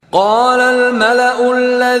قال الملأ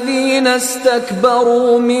الذين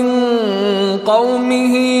استكبروا من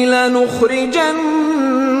قومه لنخرجنك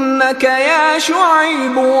يا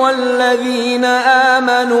شعيب والذين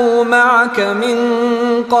آمنوا معك من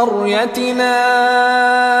قريتنا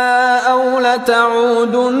أو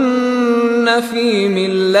لتعودن في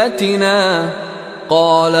ملتنا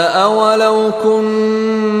قال أولو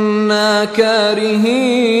كنا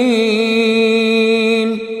كارهين.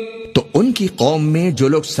 تو ان کی قوم میں جو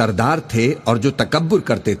لوگ سردار تھے اور جو تکبر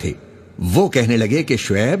کرتے تھے وہ کہنے لگے کہ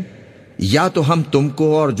شعیب یا تو ہم تم کو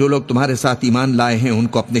اور جو لوگ تمہارے ساتھ ایمان لائے ہیں ان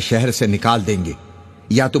کو اپنے شہر سے نکال دیں گے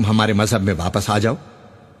یا تم ہمارے مذہب میں واپس آ جاؤ.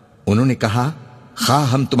 انہوں نے کہا خواہ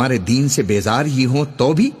ہم تمہارے دین سے بیزار ہی ہوں تو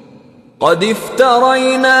بھی قد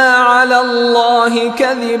افترينا على الله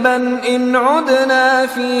كذبا إن عدنا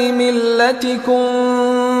في ملتكم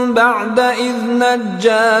بعد إذ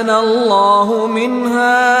نجانا الله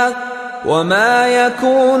منها وما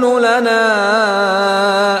يكون لنا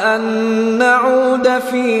أن نعود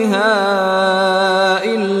فيها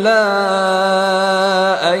إلا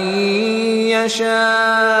أن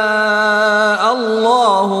يشاء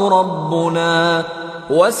الله ربنا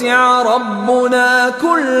وسع ربنا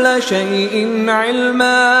كل شيء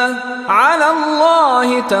علما على الله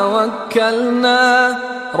توكلنا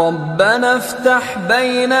ربنا افتح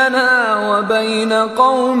بيننا وبين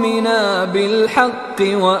قومنا بالحق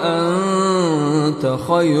وأنت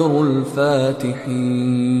خير الفاتحين.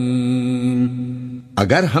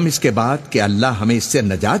 اگر ہم اس کے بعد کہ اللہ ہمیں اس سے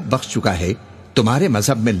نجات بخش چکا ہے تمہارے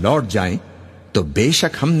مذہب میں لوٹ جائیں تو بے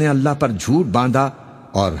شک ہم نے اللہ پر جھوٹ باندھا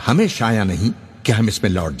اور ہمیں شایع نہیں کہ ہم اس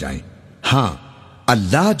میں لوٹ جائیں. ہاں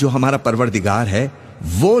اللہ جو ہمارا پروردگار ہے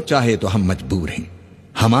وہ چاہے تو ہم مجبور ہیں.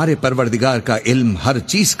 ہمارے پروردگار کا علم ہر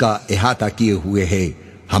چیز کا احاطہ کیے ہوئے ہے.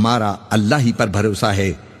 ہمارا اللہ ہی پر بھروسہ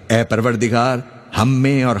ہے. اے پروردگار ہم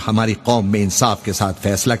میں اور ہماری قوم میں انصاف کے ساتھ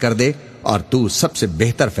فیصلہ کر دے اور تو سب سے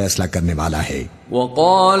بہتر فیصلہ کرنے والا ہے.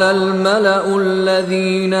 وقال الملأ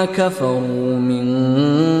الذين كفروا من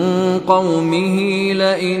قومه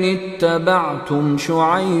لئن اتبعتم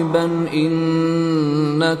شعيبا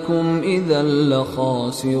إنكم إذا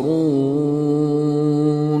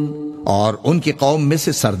لخاسرون. اور ان کی قوم میں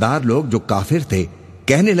سے سردار لوگ جو کافر تھے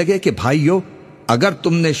کہنے لگے کہ بھائیو اگر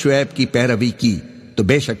تم نے شعیب کی پیروی کی تو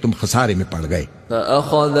بے شک تم خسارے میں پڑ گئے.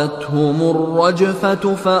 فأخذتهم الرجفة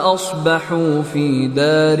فأصبحوا في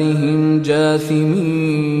دارهم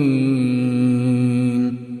جاثمين.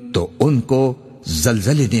 تو ان کو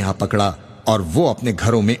زلزلے نے آ پکڑا اور وہ اپنے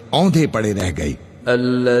گھروں میں اوندھے پڑے رہ گئے.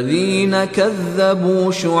 الذين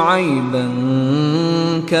كذبوا شعيبا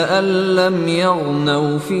كأن لم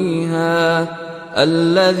يغنوا فيها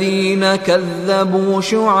الذين كذبوا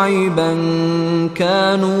شعيبا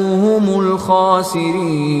كانوا هم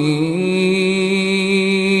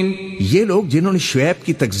الخاسرين. یہ لوگ جنہوں نے شعیب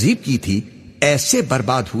کی تکذیب کی تھی ایسے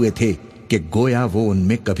برباد ہوئے تھے کہ گویا وہ ان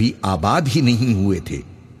میں کبھی آباد ہی نہیں ہوئے تھے.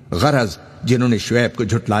 غرض جنہوں نے شعیب کو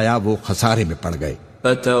جھٹلایا وہ خسارے میں پڑ گئے.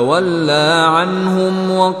 فتولى عنهم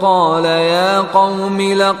وقال يا قوم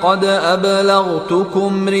لقد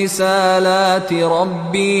أبلغتكم رسالات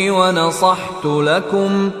ربي ونصحت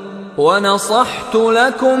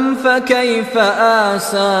لكم فكيف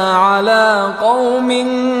آسى على قوم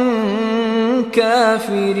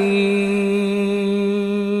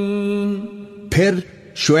كافرين. پھر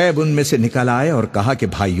شعیب ان میں سے نکل آئے اور کہا کہ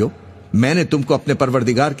بھائیو میں نے تم کو اپنے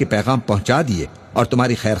پروردگار کے پیغام پہنچا دیے اور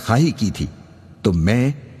تمہاری خیر خواہی کی تھی تو میں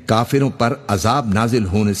کافروں پر عذاب نازل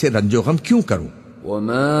ہونے سے رنج و غم کیوں کروں.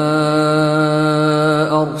 وما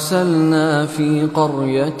أرسلنا في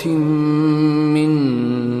قرية من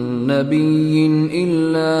نبي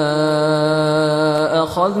إلا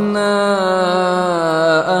أخذنا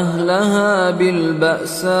أهلها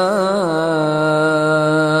بالبأساء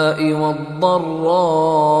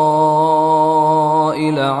والضراء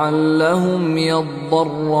لعلهم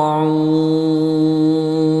يضرعون.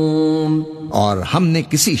 اور ہم نے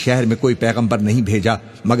کسی شہر میں کوئی پیغمبر نہیں بھیجا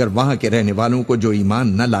مگر وہاں کے رہنے والوں کو جو ایمان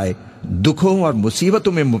نہ لائے دکھوں اور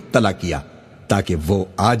مصیبتوں میں مبتلا کیا تاکہ وہ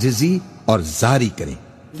عاجزی اور زاری کریں.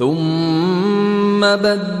 ثم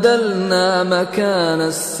بدلنا مكان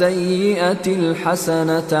السيئة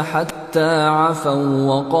الحسنة حتى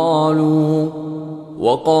عفوا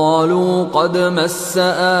وقالوا قد مس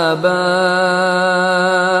آباءنا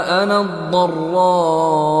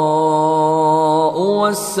الضراء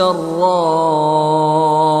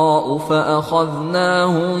والسراء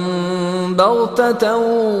فأخذناهم بغتة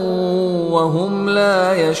وهم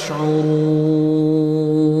لا يشعرون.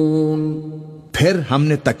 پھر ہم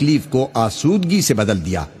نے تکلیف کو آسودگی سے بدل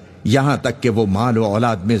دیا یہاں تک کہ وہ مال و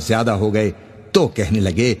اولاد میں زیادہ ہو گئے تو کہنے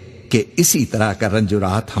لگے کہ اسی طرح کا رنج و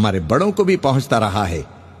راحت ہمارے بڑوں کو بھی پہنچتا رہا ہے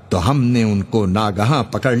تو ہم نے ان کو ناگہاں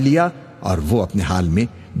پکڑ لیا اور وہ اپنے حال میں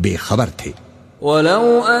بے خبر تھے۔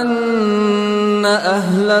 وَلَوْ أَنَّ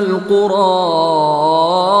أَهْلَ الْقُرَىٰ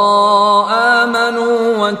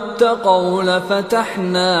آمَنُوا وَاتَّقَوْا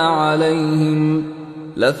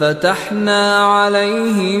لَفَتَحْنَا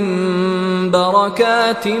عَلَيْهِمْ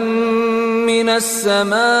بَرَكَاتٍ مِّنَ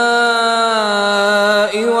السَّمَاءِ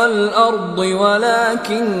وَالْأَرْضِ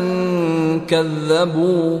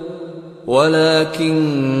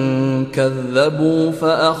ولكن كذبوا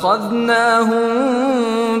فأخذناهم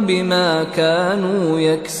بما كانوا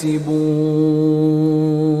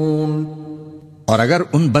يكسبون۔ اور اگر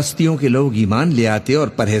ان بستیوں کے لوگ ایمان لے آتے اور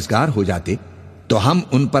پرہیزگار ہو جاتے تو ہم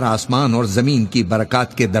ان پر آسمان اور زمین کی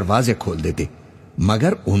برکات کے دروازے کھول دیتے،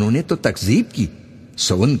 مگر انہوں نے تو تکذیب کی،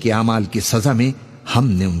 سو ان کے اعمال کی سزا میں ہم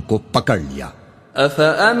نے ان کو پکڑ لیا۔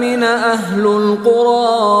 أَفَأَمِنَ أَهْلُ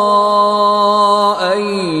الْقُرَىٰ أَن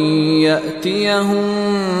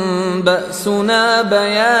يَأْتِيَهُم بَأْسُنَا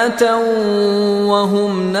بَيَاتًا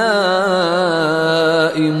وَهُمْ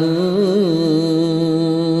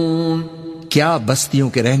نَائِمُونَ؟ کیا بستیوں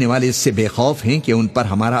کے رہنے والے اس سے بے خوف ہیں کہ ان پر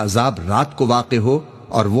ہمارا عذاب رات کو واقع ہو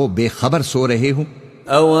اور وہ بے خبر سو رہے ہوں؟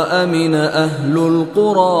 أَوَأَمِنَ أَهْلُ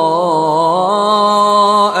الْقُرَىٰ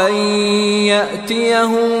أَن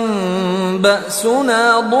يَأْتِيَهُم بَأْسُنَا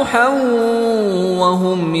ضُحًى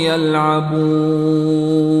وَهُمْ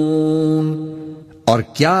يَلْعَبُونَ؟ اور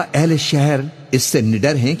کیا اہل شہر اس سے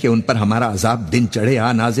نڈر ہیں کہ ان پر ہمارا عذاب دن چڑھے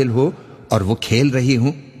نازل ہو اور وہ کھیل رہی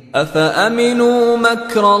ہوں؟ أَفَأَمِنُوا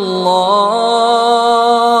مَكْرَ اللَّهِ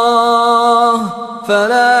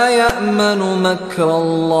فَلَا يَأْمَنُ مَكْرَ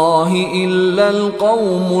اللَّهِ إِلَّا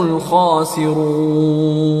الْقَوْمُ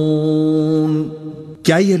الْخَاسِرُونَ۔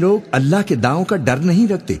 کیا یہ لوگ اللہ کے داؤں کا ڈر نہیں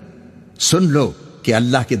رکھتے؟ سن لو کہ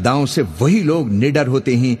اللہ کے داؤں سے وہی لوگ نڈر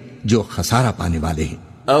ہوتے ہیں جو خسارہ پانے والے ہیں۔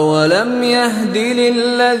 أَوَلَمْ يَهْدِ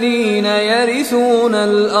لِلَّذِينَ يَرِثُونَ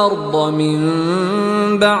الْأَرْضَ مِن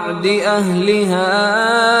بَعْدِ أَهْلِهَا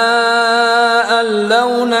أَن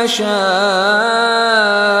لَّوْ نَشَاءُ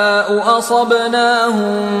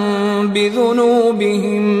أَصَبْنَاهُم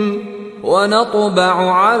بِذُنُوبِهِمْ وَنَطْبَعُ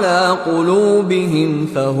عَلَىٰ قُلُوبِهِمْ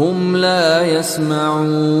فَهُمْ لَا يَسْمَعُونَ۔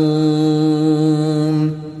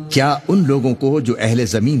 کیا ان لوگوں کو جو اہل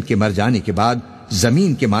زمین کے مر جانے کے بعد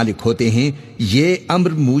زمین کے مالک ہوتے ہیں یہ امر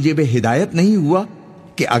موجب ہدایت نہیں ہوا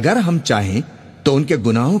کہ اگر ہم چاہیں تو ان کے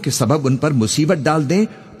گناہوں کے سبب ان پر مصیبت ڈال دیں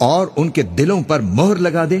اور ان کے دلوں پر مہر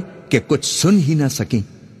لگا دیں کہ کچھ سن ہی نہ سکیں؟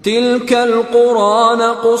 تِلْكَ الْقُرَىٰ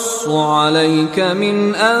نَقُصُّ عَلَيْكَ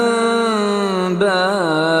مِنْ أَنبَائِهَا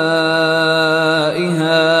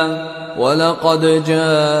وَلَقَدْ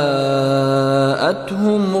جَاءَتْهُمْ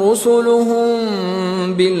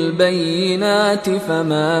رُسُلُهُم بِالْبَيِّنَاتِ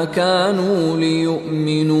فَمَا كَانُوا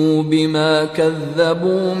لِيُؤْمِنُوا بِمَا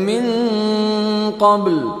كَذَّبُوا مِن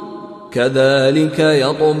قَبْلُ كَذَلِكَ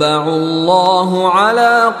يَطْبَعُ اللَّهُ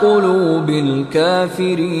عَلَىٰ قُلُوبِ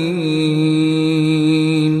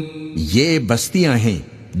الْكَافِرِينَ۔ یہ بستیاں ہیں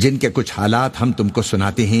جن کے کچھ حالات ہم تم کو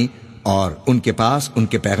سناتے ہیں اور ان کے پاس ان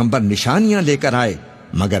کے پیغمبر نشانیاں لے کر آئے،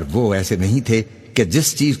 مگر وہ ایسے نہیں تھے کہ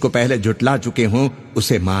جس چیز کو پہلے جھٹلا چکے ہوں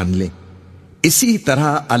اسے مان لیں۔ اسی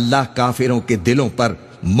طرح اللہ کافروں کے دلوں پر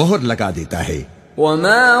مہر لگا دیتا ہے۔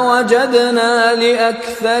 وَمَا وَجَدْنَا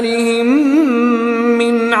لِأَكْثَرِهِم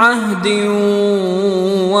مِّنْ عَهْدٍ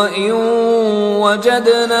وَإِن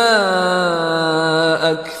وَجَدْنَا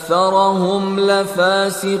أَكْثَرَهُمْ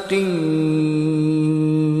لَفَاسِقِينَ۔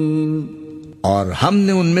 اور ہم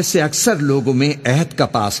نے ان میں سے اکثر لوگوں میں عہد کا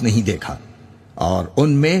پاس نہیں دیکھا، اور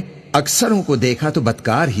ان میں اکثروں کو دیکھا تو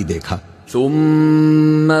بدکار ہی دیکھا۔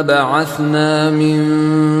 ثم بعثنا من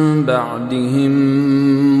بعدهم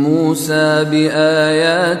موسى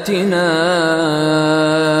بآياتنا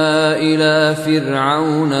إلى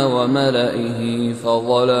فرعون وملئه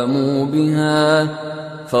فظلموا بها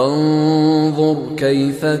فانظر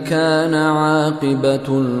كيف كان عاقبة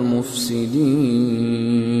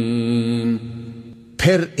المفسدين۔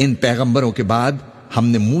 پھر ان پیغمبروں کے بعد ہم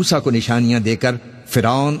نے موسیٰ کو نشانیاں دے کر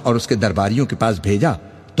فرعون اور اس کے درباریوں کے پاس بھیجا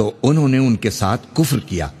تو انہوں نے ان کے ساتھ کفر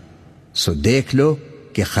کیا، سو دیکھ لو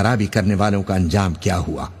کہ خرابی کرنے والوں کا انجام کیا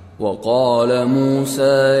ہوا۔ وقال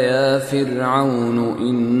موسى يا فرعون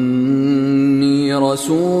إني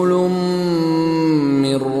رسول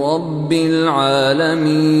من رب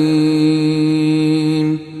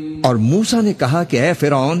العالمين۔ اور موسیٰ نے کہا کہ اے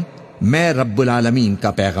فرعون میں رب العالمین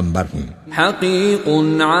کا پیغمبر ہوں، حقیق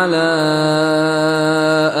على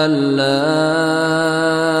ألا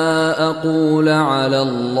أقول على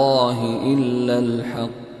الله إلا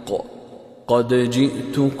الحق قد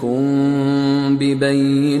جئتكم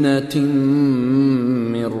ببينة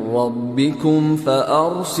من ربكم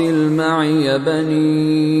فأرسل معي بني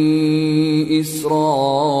إسرائيل.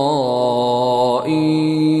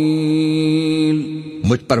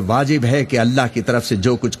 مجھ پر واجب ہے کہ اللہ کی طرف سے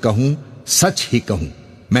جو کچھ کہوں سچ ہی کہوں.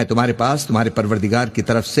 میں تمہارے پاس تمہارے پروردگار کی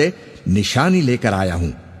طرف سے نشانی لے کر آیا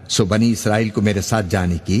ہوں، سو بنی اسرائیل کو میرے ساتھ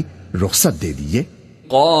جانے کی رخصت دے دیجیے.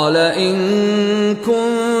 قال إن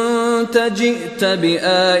كنت جئت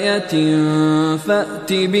بآية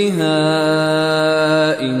فأت بها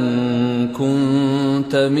إن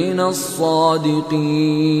كنت من الصادقين.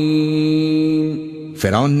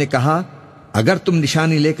 فرعون نے کہا اگر تم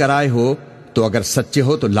نشانی لے کر آئے ہو تو اگر سچے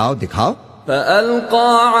ہو تو لاؤ دکھاؤ.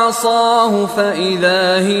 فألقى عصاه فإذا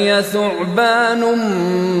هي ثعبان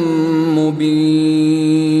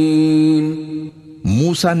مبين.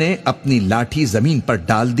 موسیٰ نے اپنی لاٹھی زمین پر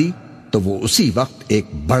ڈال دی تو وہ اسی وقت ایک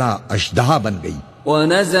بڑا اژدہا بن گئی.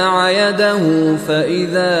 ونزع يده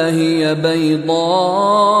فإذا هي بيضاء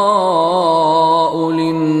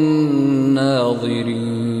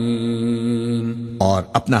للناظرين. اور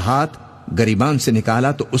اپنا ہاتھ گریبان سے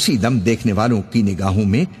نکالا تو اسی دم دیکھنے والوں کی نگاہوں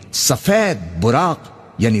میں سفید براق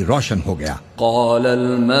یعنی روشن ہو گیا. قال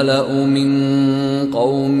الملأ من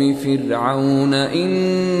قوم فرعون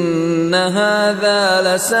إن هذا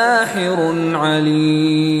لساحر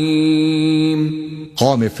عليم.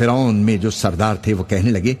 قوم فرعون میں جو سردار تھے وہ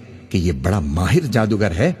کہنے لگے کہ یہ بڑا ماہر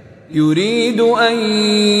جادوگر ہے. يريد أن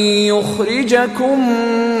يخرجكم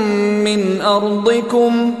من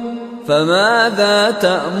أرضكم فماذا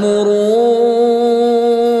تأمرون.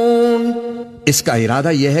 اس کا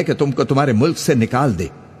ارادہ یہ ہے کہ تم کو تمہارے ملک سے نکال دے،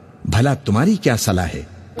 بھلا تمہاری کیا صلاح ہے؟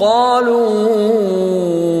 قالوا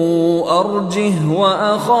أرجه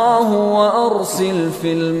وأخاه وأرسل في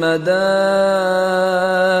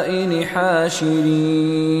المدائن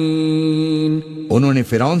حاشرين. انہوں نے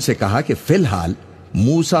فرعون سے کہا کہ فی الحال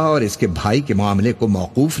موسیٰ اور اس کے بھائی کے معاملے کو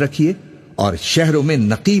موقوف رکھیے اور شہروں میں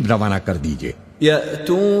نقیب روانہ کر دیجیے.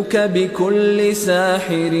 يأتوك بكل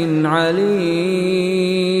ساحر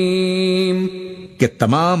عليم. کہ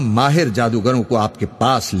تمام ماہر جادوگروں کو آپ کے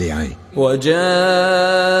پاس لے آئیں.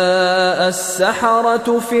 وجاء السحرة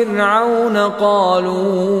فرعون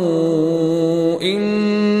قالوا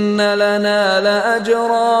إن لنا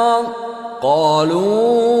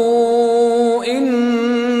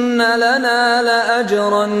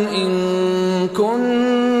لأجرا إن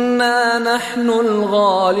كنا نحن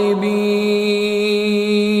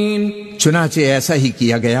الغالبين. چنانچہ ایسا ہی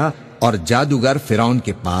کیا گیا اور جادوگر فرعون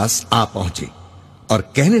کے پاس آ پہنچے اور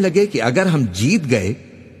کہنے لگے کہ اگر ہم جیت گئے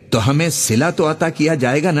تو ہمیں صلہ تو عطا کیا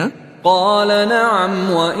جائے گا نا؟ قال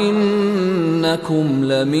نعم وإنكم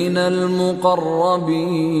لمن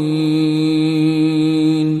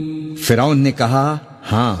المقربين. فرعون نے کہا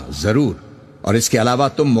ہاں ضرور، اور اس کے علاوہ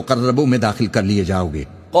تم مقربوں میں داخل کر لیے جاؤ گے.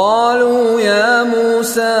 قالوا يا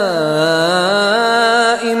موسى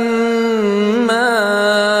إما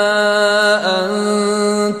أن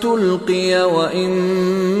تلقي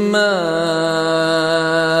وإما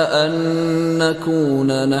أن نكون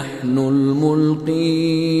نحن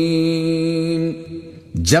الملقين.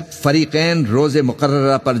 جب فریقین روز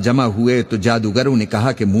مقررہ پر جمع ہوئے تو جادوگروں نے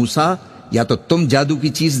کہا کہ موسیٰ یا تو تم جادو کی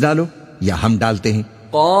چیز ڈالو یا ہم ڈالتے ہیں.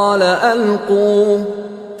 قال ألقوا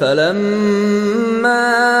فلما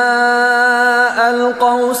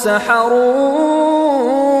ألقوا سحروا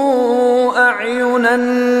أعين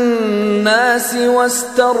الناس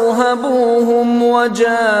واسترهبوهم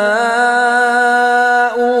وجاءوا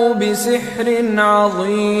بسحر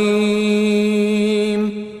عظيم.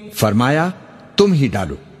 فرمایا تم ہی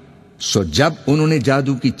ڈالو. سو جب انہوں نے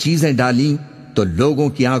جادو کی چیزیں ڈالیں تو لوگوں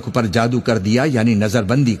کی آنکھوں پر جادو کر دیا یعنی نظر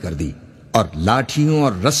بندی کر دی، اور لاٹھیوں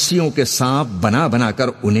اور رسیوں کے سانپ بنا بنا کر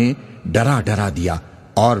انہیں ڈرا ڈرا دیا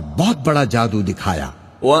اور بہت بڑا جادو دکھایا.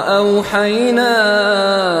 وَأَوْحَيْنَا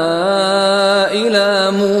إِلَى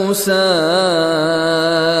مُوسَىٰ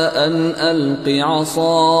أَنْ أَلْقِ عَصَاكَ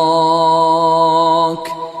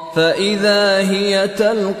فَإِذَا هِيَ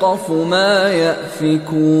تَلْقَفُ مَا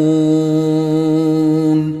يَأْفِكُونَ.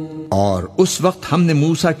 اور اس وقت ہم نے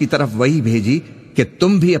موسیٰ کی طرف وہی بھیجی کہ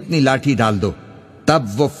تم بھی اپنی لاٹھی ڈال دو، تب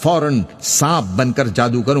وہ فوراً سانپ بن کر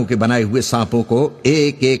جادوگروں کے بنائے ہوئے سانپوں کو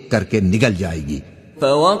ایک ایک کر کے نگل جائے گی.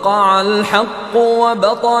 فوقع الحق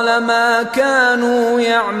وبطل ما كانوا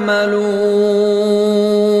يعملون.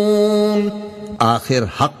 آخر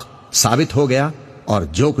حق ثابت ہو گیا اور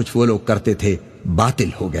جو کچھ وہ لوگ کرتے تھے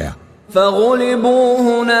باطل ہو گیا. فغلبوا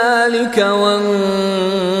هنالك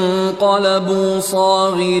وانقلبوا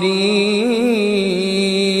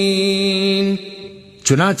صاغرين.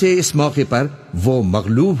 چنانچہ اس موقع پر وہ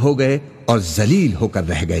مغلوب ہو گئے اور ذلیل ہو کر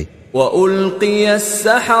رہ گئے. وَأُلْقِيَ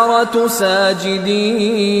السَّحَرَةُ سَاجِدِينَ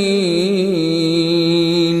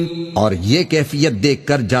اور یہ کیفیت دیکھ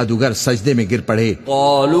کر جادوگر سجدے میں گر پڑے.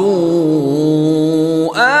 قَالُوا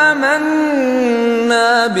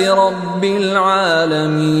آمَنَّا بِرَبِّ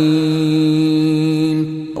الْعَالَمِينَ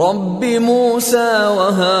رَبِّ مُوسَى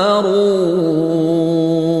وَهَارُونَ.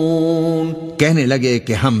 کہنے لگے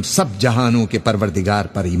کہ ہم سب جہانوں کے پروردگار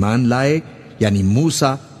پر ایمان لائے، یعنی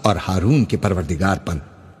موسیٰ اور ہارون کے پروردگار پر.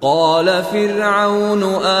 قال فرعون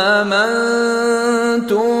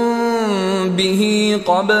آمنتم به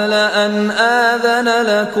قبل أن آذن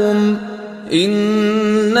لكم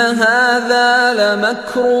إن هذا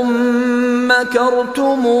لمكر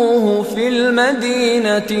مكرتموه في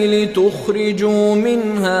المدينة لتخرجوا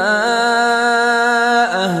منها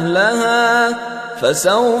أهلها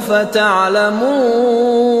فسوف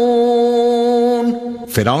تعلمون.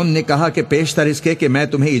 فرعون نے کہا کہ پیشتر اس کے کہ میں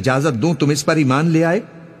تمہیں اجازت دوں تم اس پر ایمان لے آئے.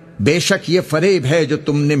 بے شک یہ فریب ہے جو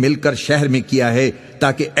تم نے مل کر شہر میں کیا ہے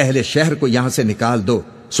تاکہ اہل شہر کو یہاں سے نکال دو،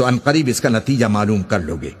 سو ان قریب اس کا نتیجہ معلوم کر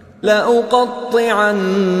لو گے. لَأُقَطِّعَنَّ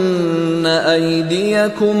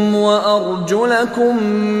أَيْدِيَكُمْ وَأَرْجُلَكُمْ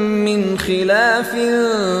مِنْ خِلَافٍ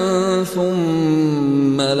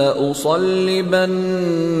ثُمَّ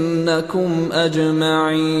لَأُصَلِّبَنَّكُمْ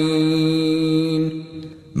أَجْمَعِينَ.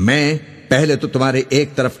 میں پہلے تو تمہارے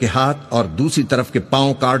ایک طرف کے ہاتھ اور دوسری طرف کے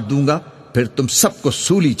پاؤں کاٹ دوں گا، پھر تم سب کو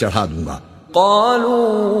سولی چڑھا دوں گا.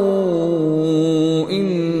 قالوا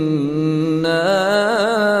إنا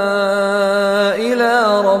إلى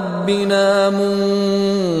ربنا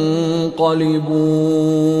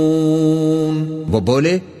منقلبون. وہ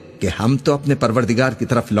بولے کہ ہم تو اپنے پروردگار کی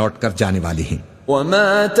طرف لوٹ کر جانے والے ہیں.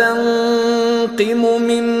 وما تنقم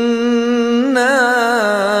منا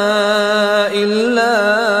إلا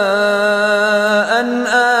أن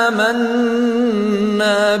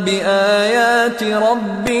آمنا بآيات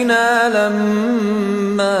ربنا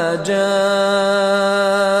لما جاءتنا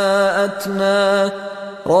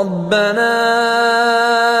ربنا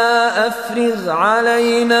أفرغ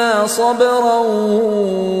علينا صبرا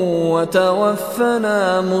وتوفنا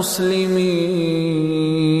مسلمين.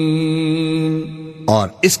 اور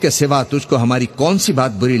اس کے سوا تجھ کو ہماری کون سی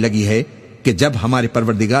بات بری لگی ہے کہ جب ہمارے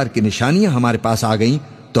پروردگار کی نشانیاں ہمارے پاس آ گئیں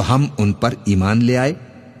تو ہم ان پر ایمان لے آئے.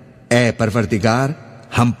 اے پروردگار،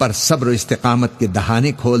 ہم پر صبر و استقامت کے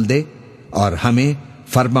دہانے کھول دے اور ہمیں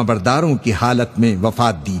فرما برداروں کی حالت میں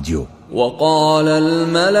وفات دیجیو. وقال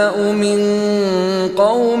الملأ من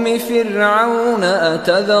قوم فرعون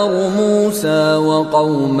أتذر موسى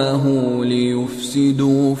وقومه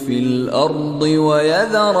ليفسدوا في الأرض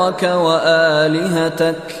ويذرك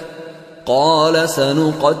وآلهتك قال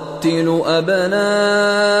سنقتل أبناءهم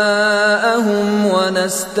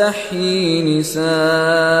ونستحيي نساءهم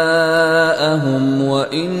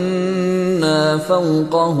وإنا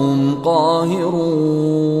فوقهم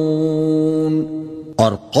قاهرون.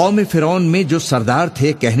 اور قوم فرعون میں جو سردار تھے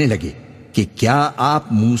کہنے لگے کہ کیا آپ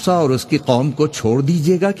موسیٰ اور اس کی قوم کو چھوڑ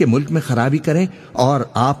دیجئے گا کہ ملک میں خرابی کریں اور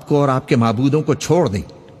آپ کو اور آپ کے معبودوں کو چھوڑ دیں؟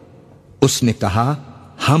 اس نے کہا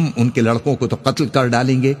ہم ان کے لڑکوں کو تو قتل کر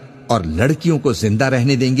ڈالیں گے اور لڑکیوں کو زندہ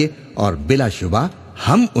رہنے دیں گے اور بلا شبہ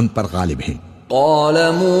ہم ان پر غالب ہیں. قال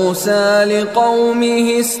موسى لقومه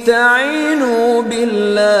استعينوا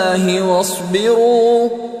بالله واصبروا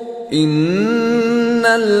إن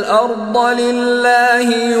الأرض لله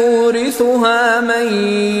يورثها من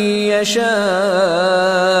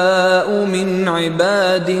يشاء من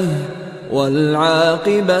عباده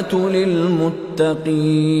والعاقبة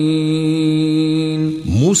للمتقين.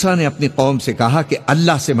 موسیٰ نے اپنی قوم سے کہا کہ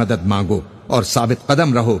اللہ سے مدد مانگو اور ثابت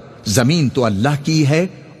قدم رہو، زمین تو اللہ کی ہے،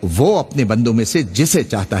 وہ اپنے بندوں میں سے جسے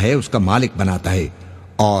چاہتا ہے اس کا مالک بناتا ہے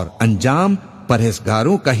اور انجام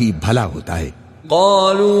پرہیزگاروں کا ہی بھلا ہوتا ہے.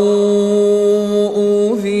 قالوا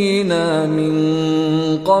أوذينا من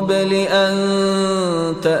قبل أن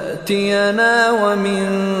تأتينا ومن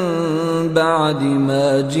بعد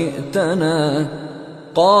ما جئتنا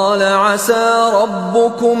قال عسى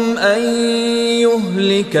ربكم أن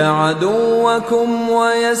يهلك عدوكم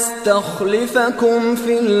ويستخلفكم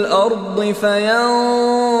في الأرض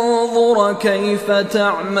فينظر كيف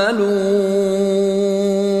تعملون.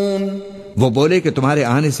 وہ بولے کہ تمہارے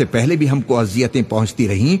آنے سے پہلے بھی ہم کو اذیتیں پہنچتی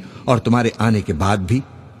رہیں اور تمہارے آنے کے بعد بھی.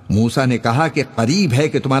 موسیٰ نے کہا کہ قریب ہے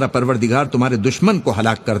کہ تمہارا پروردگار تمہارے دشمن کو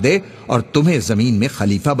ہلاک کر دے اور تمہیں زمین میں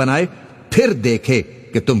خلیفہ بنائے، پھر دیکھے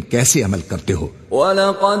کہ تم کیسے عمل کرتے ہو.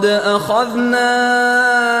 وَلَقَدْ أَخَذْنَا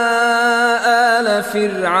آلَ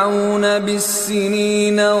فِرْعَوْنَ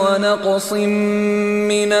بِالسِّنِينَ وَنَقْصٍ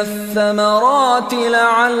مِّنَ الثَّمَرَاتِ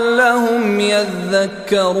لَعَلَّهُمْ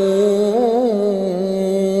يَذَّكَّرُونَ.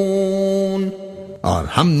 اور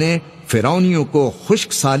ہم نے فرعونیوں کو خشک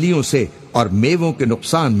سالیوں سے اور میووں کے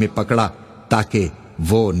نقصان میں پکڑا تاکہ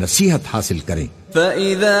وہ نصیحت حاصل کریں.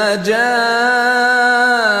 فَإِذَا جَاءَتْهُمُ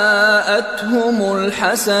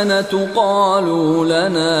الْحَسَنَةُ قَالُوا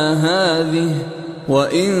لَنَا هَذِهِ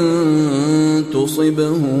وَإِن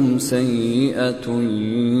تُصِبْهُمْ سَيِّئَةٌ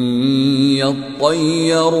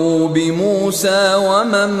يَطَّيَّرُوا بِمُوسَى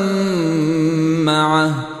وَمَن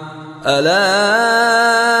مَّعَهُ أَلَا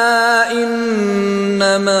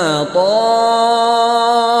إِنَّمَا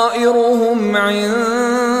طَائِرُهُمْ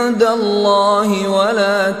عِندَ اللَّهِ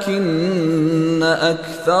وَلَكِنَّ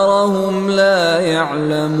أَكْثَرَهُمْ لَا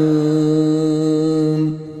يَعْلَمُونَ.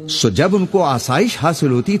 سو جب ان کو آسائش حاصل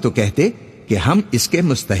ہوتی تو کہتے کہ ہم اس کے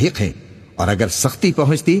مستحق ہیں، اور اگر سختی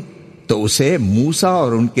پہنچتی تو اسے موسیٰ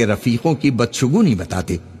اور ان کے رفیقوں کی بدشگونی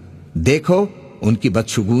بتاتے. دیکھو ان کی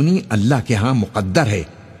بدشگونی اللہ کے ہاں مقدر ہے،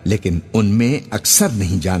 لیکن ان میں اکثر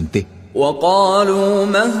نہیں جانتے. وَقَالُوا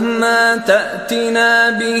مَهْمَا تَأْتِنَا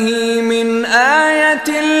بِهِ مِنْ آيَةٍ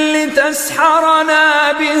لِتَسْحَرَنَا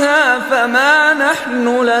بِهَا فَمَا نَحْنُ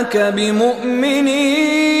لَكَ بِمُؤْمِنِينَ.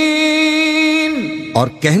 اور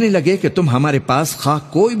کہنے لگے کہ تم ہمارے پاس خواہ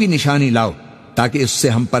کوئی بھی نشانی لاؤ تاکہ اس سے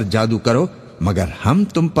ہم پر جادو کرو، مگر ہم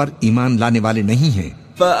تم پر ایمان لانے والے نہیں ہیں.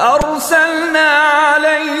 فَأَرْسَلْنَا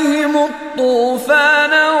عَلَيْهِمُ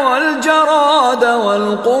الطُّوفَانَ وَالْجَرَادَ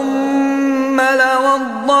وَالْقُمَّلَ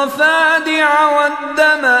وَالضَّفَادِعَ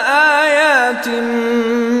وَالدَّمَ آيَاتٍ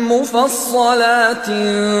مُفَصَّلَاتٍ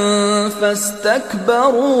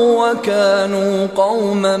فَاسْتَكْبَرُوا وَكَانُوا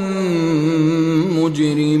قَوْمًا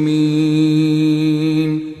مُجْرِمِينَ.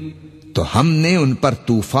 تو ہم نے ان پر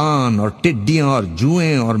طوفان اور ٹڈیاں اور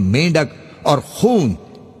جوئیں اور مینڈک اور خون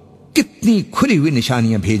کتنی کھلی ہوئی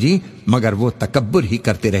نشانیاں بھیجی، مگر وہ تکبر ہی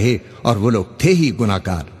کرتے رہے اور وہ لوگ تھے ہی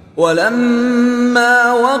گناہگار. وَلَمَّا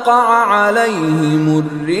وَقَعَ عَلَيْهِمُ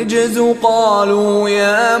الرِّجْزُ قَالُوا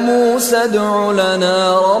يَا مُوسَى ادْعُ لَنَا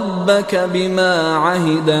رَبَّكَ بِمَا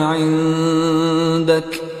عَهِدَ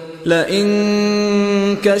عِندَكَ لَئِن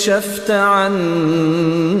كَشَفْتَ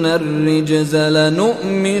عَنَّا الرِّجْزَ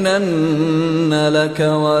لَنُؤْمِنَنَّ لَكَ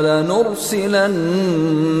وَلَنُرْسِلَنَّ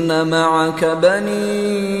مَعَكَ بَنِي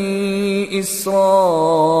إِسْرَائِيلَ.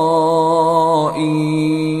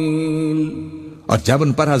 اور جب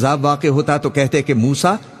ان پر عذاب واقع ہوتا تو کہتے کہ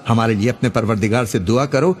موسیٰ ہمارے لیے اپنے پروردگار سے دعا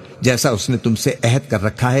کرو جیسا اس نے تم سے عہد کر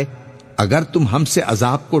رکھا ہے. اگر تم ہم سے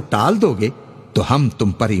عذاب کو ٹال دو گے تو ہم تم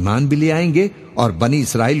پر ایمان بھی لے آئیں گے اور بنی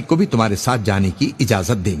اسرائیل کو بھی تمہارے ساتھ جانے کی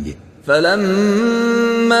اجازت دیں گے.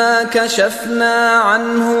 فَلَمَّا كَشَفْنَا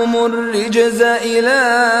عَنْهُمُ الرِّجْزَ إِلَىٰ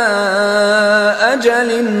أَجَلٍ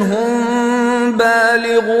هُمْ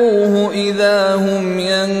بَالِغُوهُ إِذَا هُمْ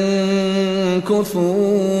يَنكُثُونَ.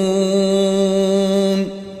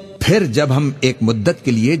 پھر جب ہم ایک مدت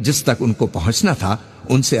کے لیے جس تک ان کو پہنچنا تھا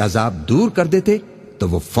ان سے عذاب دور کر دیتے تو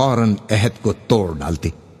وہ فوراً عہد کو توڑ ڈالتے.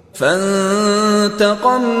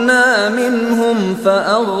 فَانْتَقَمْنَا مِنْهُمْ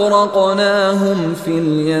فَأَغْرَقْنَاهُمْ فِي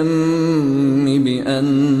الْيَمِّ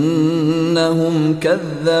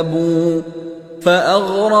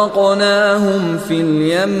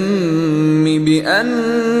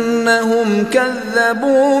بِأَنَّهُمْ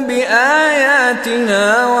كَذَّبُوا بِآيَاتِنَا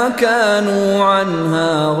وَكَانُوا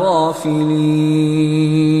عَنْهَا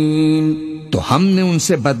غَافِلِينَ. تو ہم نے ان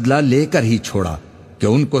سے بدلہ لے کر ہی چھوڑا کہ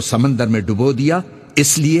ان کو سمندر میں ڈبو دیا،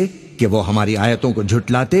 اس لیے کہ وہ ہماری آیتوں کو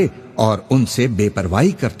جھٹلاتے اور ان سے بے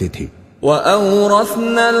پرواہی کرتے تھے.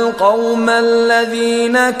 وَأَوْرَثْنَا الْقَوْمَ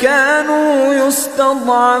الَّذِينَ كَانُوا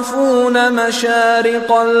يُسْتَضْعَفُونَ مَشَارِقَ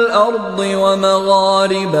الْأَرْضِ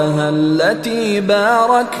وَمَغَارِبَهَا الَّتِي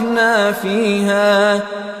بَارَكْنَا فِيهَا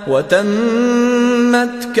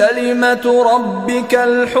وَتَمَّتْ كَلِمَةُ رَبِّكَ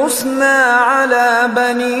الْحُسْنَى عَلَى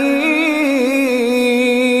بَنِي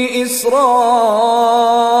إِسْرَائِيلَ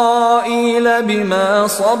بِمَا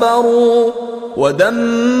صَبَرُوا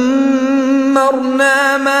وَدَمَّرْنَا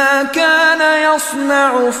مَا كَانَ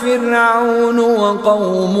يَصْنَعُ فِرْعَوْنُ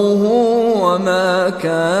وَقَوْمُهُ وَمَا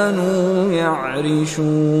كَانُوا يَعْرِشُونَ.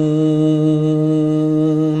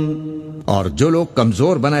 اور جو لوگ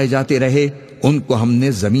کمزور بنائے جاتے رہے ان کو ہم نے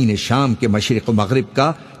زمین شام کے مشرق و مغرب کا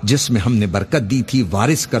جس میں ہم نے برکت دی تھی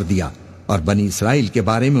وارث کر دیا. اور بنی اسرائیل کے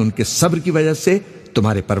بارے میں ان کے صبر کی وجہ سے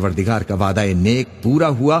تمہارے پروردگار کا وعدہ نیک پورا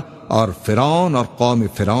ہوا، اور فرعون اور قوم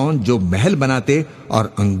فرعون جو محل بناتے اور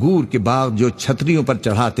انگور کے باغ جو چھتریوں پر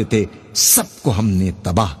چڑھاتے تھے سب کو ہم نے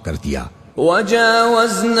تباہ کر دیا.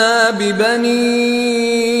 وَجَاوَزْنَا بِبَنِي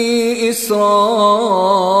إِسْرَائِيلَ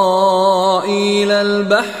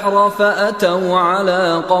الْبَحْرَ فَأَتَوْا عَلَى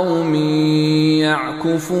قَوْمٍ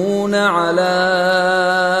يَعْكُفُونَ عَلَى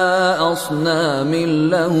أَصْنَامٍ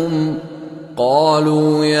لَهُمْ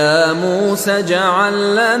قالوا يا موسى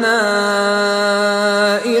اجعل لنا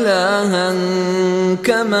إلها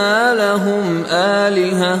كما لهم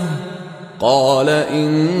آلهة قال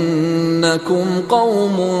إنكم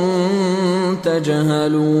قوم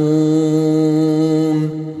تجهلون.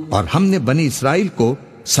 اور ہم نے بنی اسرائیل کو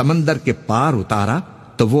سمندر کے پار اتارا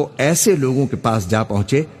تو وہ ایسے لوگوں کے پاس جا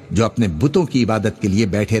پہنچے جو اپنے بتوں کی عبادت کے لیے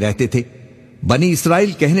بیٹھے رہتے تھے. بنی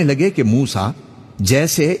اسرائیل کہنے لگے کہ موسیٰ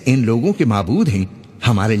جیسے ان لوگوں کے معبود ہیں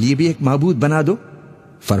ہمارے لیے بھی ایک معبود بنا دو.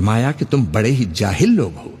 فرمایا کہ تم بڑے ہی جاہل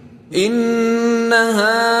لوگ ہو. ان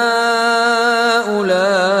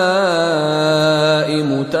هؤلاء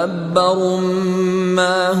متبر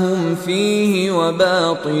ما هم فيه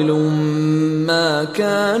وباطل ما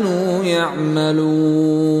كانوا يعملون.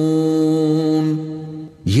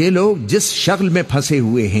 یہ لوگ جس شغل میں پھنسے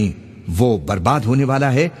ہوئے ہیں وہ برباد ہونے والا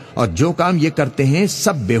ہے اور جو کام یہ کرتے ہیں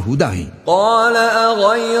سب بیہودہ ہیں. قال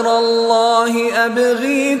اغیر اللہ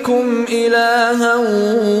ابغیکم الہا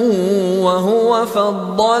وهو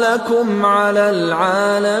فضلکم علی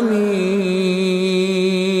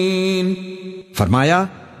العالمین. فرمایا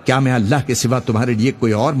کیا میں اللہ کے سوا تمہارے لیے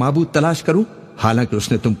کوئی اور معبود تلاش کروں حالانکہ اس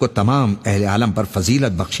نے تم کو تمام اہل عالم پر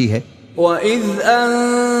فضیلت بخشی ہے. وَإِذْ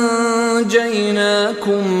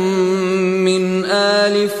أَنْجَيْنَاكُمْ مِنْ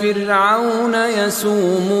آلِ فِرْعَوْنَ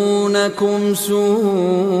يَسُومُونَكُمْ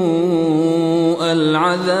سُوءَ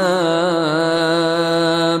الْعَذَابِ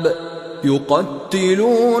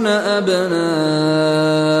يُقَتِّلُونَ أَبْنَاءَكُمْ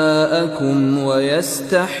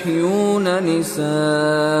وَيَسْتَحْيُونَ نِسَاءَكُمْ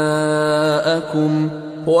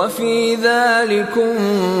وَفِي ذَلِكُمْ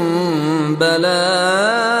بَلَاءٌ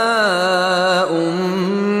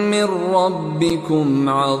مِّن رَّبِّكُمْ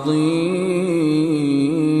عَظِيمٌ.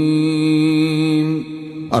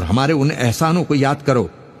 اور ہمارے ان احسانوں کو یاد کرو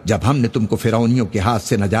جب ہم نے تم کو فرعونیوں کے ہاتھ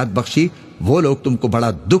سے نجات بخشی. وہ لوگ تم کو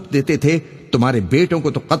بڑا دکھ دیتے تھے، تمہارے بیٹوں کو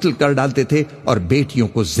تو قتل کر ڈالتے تھے اور بیٹیوں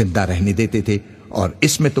کو زندہ رہنے دیتے تھے، اور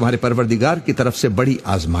اس میں تمہارے پروردگار کی طرف سے بڑی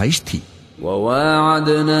آزمائش تھی.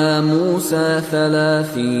 وَوَاعَدْنَا مُوسَى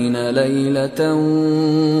 30 لَيْلَةً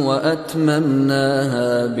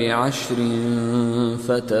وَأَتْمَمْنَاهَا ب10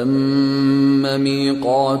 فَتَمَّ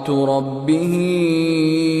مِيقَاتُ رَبِّهِ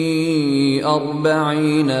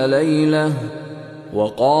 40 لَيْلَةً.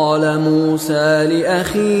 وَقَالَ مُوسَى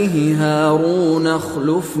لِأَخِيهِ هَارُونَ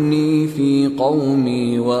اخْلُفْنِي فِي قَوْمِي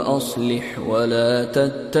وَأَصْلِحْ وَلَا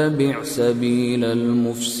تَتَّبِعْ سَبِيلَ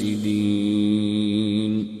الْمُفْسِدِينَ.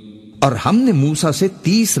 اور ہم نے موسیٰ سے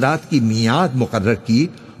 30 رات کی میعاد مقرر کی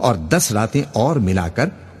اور 10 راتیں اور ملا کر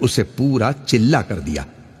اسے پورا چلا کر دیا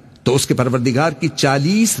تو اس کے پروردگار کی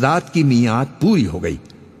 40 رات کی میعاد پوری ہو گئی.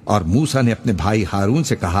 اور موسیٰ نے اپنے بھائی ہارون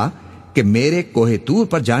سے کہا کہ میرے کوہ طور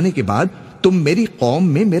پر جانے کے بعد تم میری قوم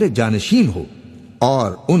میں میرے جانشین ہو اور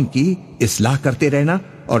ان کی اصلاح کرتے رہنا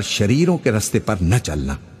اور شریروں کے رستے پر نہ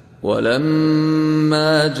چلنا.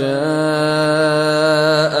 وَلَمَّا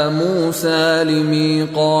جَاءَ مُوسَى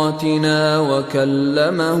لِمِيقَاتِنَا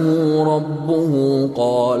وَكَلَّمَهُ رَبُّهُ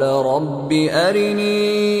قَالَ رَبِّ أَرِنِي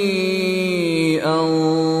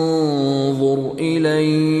أَنظُرْ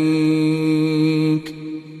إِلَيْكَ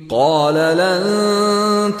قَالَ لَن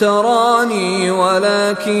تَرَانِي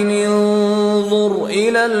وَلَكِنِ انظُرْ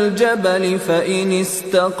إِلَى الْجَبَلِ فَإِنِ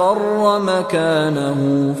اسْتَقَرَّ مَكَانَهُ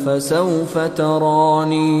فَسَوْفَ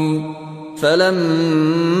تَرَانِي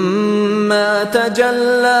فَلَمَّا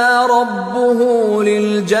تَجَلَّى رَبُّهُ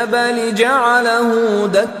لِلْجَبَلِ جَعَلَهُ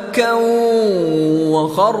دَكًّا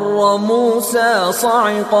وَخَرَّ مُوسَى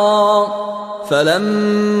صَعِقًا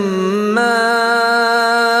فَلَمَّا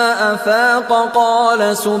أَفَاقَ قَالَ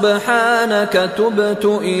سُبْحَانَكَ تُبْتُ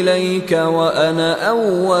إِلَيْكَ وَأَنَا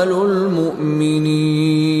أَوَّلُ الْمُؤْمِنِينَ.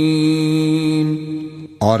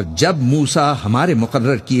 اور جب موسیٰ ہمارے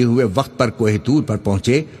مقرر کیے ہوئے وقت پر کوہ طور پر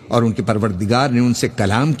پہنچے اور ان کے پروردگار نے ان سے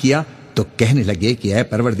کلام کیا تو کہنے لگے کہ اے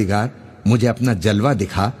پروردگار مجھے اپنا جلوہ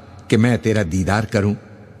دکھا کہ میں تیرا دیدار کروں.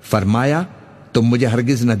 فرمایا تم مجھے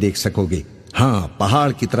ہرگز نہ دیکھ سکو گے، ہاں پہاڑ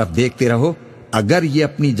کی طرف دیکھتے رہو، اگر یہ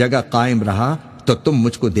اپنی جگہ قائم رہا تو تم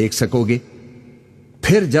مجھ کو دیکھ سکو گے.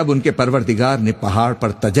 پھر جب ان کے پروردگار نے پہاڑ پر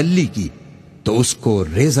تجلی کی تو اس کو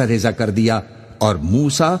ریزہ ریزہ کر دیا اور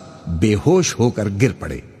موسیٰ بے ہوش ہو کر گر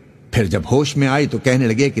پڑے. پھر جب ہوش میں آئی تو کہنے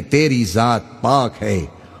لگے کہ تیری ذات پاک ہے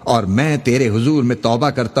اور میں تیرے حضور میں توبہ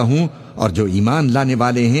کرتا ہوں اور جو ایمان لانے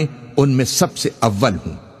والے ہیں ان میں سب سے اول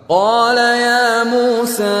ہوں. قال يا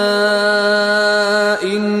موسى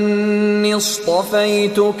إني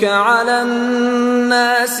اصطفيتك على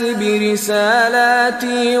الناس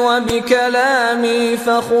برسالاتي وبكلامي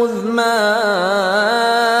فخذ ما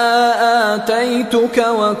آتيتك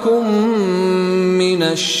وكن من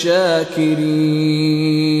الشاكرين.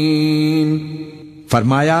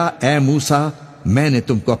 فرمایا اے موسیٰ میں نے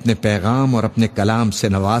تم کو اپنے پیغام اور اپنے کلام سے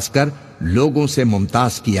نواز کر لوگوں سے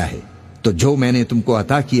ممتاز کیا ہے، تو جو میں نے تم کو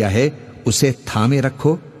عطا کیا ہے اسے تھامے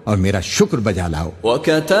رکھو اور میرا شکر بجا لاؤ۔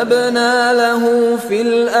 وَكَتَبْنَا لَهُ فِي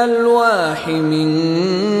الْأَلْوَاحِ مِنْ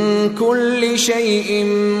كُلِّ شَيْءٍ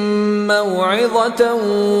مَوْعِظَةً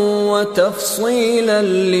وَتَفْصِيلًا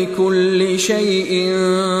لِكُلِّ شَيْءٍ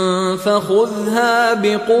فَخُذْهَا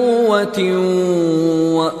بِقُوَّةٍ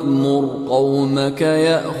وَأْمُرْ قَوْمَكَ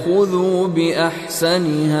يَأْخُذُوا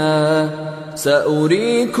بِأَحْسَنِهَا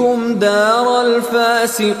سَأُرِيكُمْ دَارَ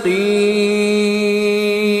الْفَاسِقِينَ۔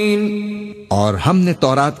 اور ہم نے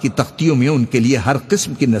تورات کی تختیوں میں ان کے لیے ہر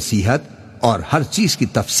قسم کی نصیحت اور ہر چیز کی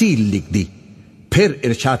تفصیل لکھ دی۔ پھر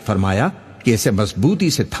ارشاد فرمایا کہ اسے مضبوطی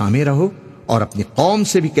سے تھامے رہو اور اپنی قوم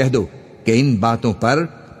سے بھی کہہ دو کہ ان باتوں پر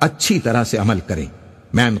اچھی طرح سے عمل کریں،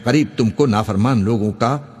 میں ان قریب تم کو نافرمان لوگوں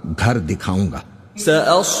کا گھر دکھاؤں گا۔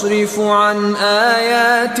 سأصرف عن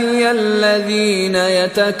آياتي الذين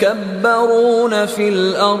يتكبرون في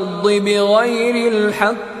الأرض بغير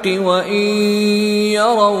الحق وإن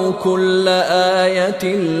يروا كل آية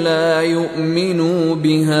لا يؤمنوا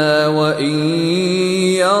بها وإن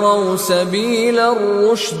يروا سبيل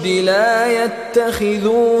الرشد لا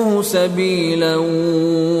يتخذوه سبيلا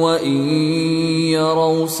وإن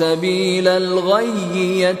يروا سبيل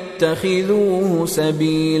الغي يتخذوه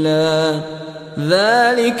سبيلا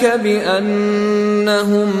ذلك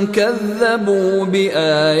بأنهم كذبوا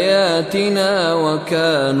بآياتنا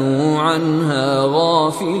وكانوا عنها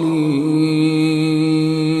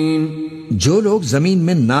غافلين۔ جو لوگ زمین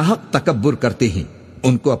میں ناحق تکبر کرتے ہیں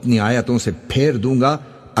ان کو اپنی آیتوں سے پھیر دوں گا،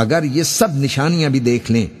 اگر یہ سب نشانیاں بھی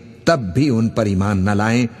دیکھ لیں تب بھی ان پر ایمان نہ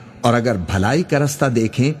لائیں، اور اگر بھلائی کا رستہ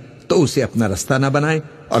دیکھیں تو اسے اپنا رستہ نہ بنائیں،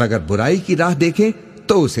 اور اگر برائی کی راہ دیکھیں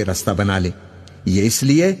تو اسے رستہ بنا لیں۔ یہ اس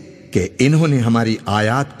لیے کہ انہوں نے ہماری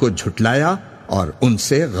آیات کو جھٹلایا اور ان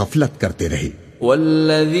سے غفلت کرتے رہے۔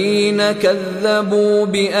 والذین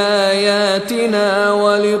کذبوا بآیاتنا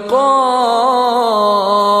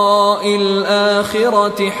ولقاء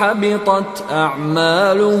الآخرة حبطت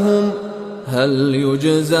اعمالهم هل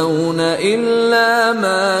يجزون الا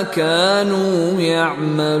ما كانوا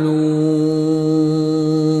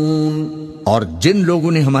يعملون۔ اور جن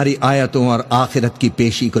لوگوں نے ہماری آیتوں اور آخرت کی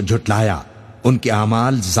پیشی کو جھٹلایا ان کے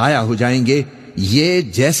اعمال ضائع ہو جائیں گے، یہ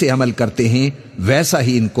جیسے عمل کرتے ہیں ویسا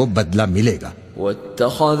ہی ان کو بدلہ ملے گا۔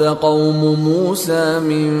 وَاتَّخَذَ قَوْمُ مُوسَى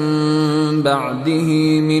مِن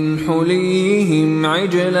بَعْدِهِ مِنْ حُلِيِّهِمْ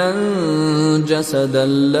عِجْلًا جَسَدًا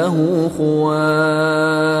لَهُ خُوَارٌ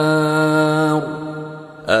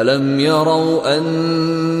أَلَمْ يَرَوْا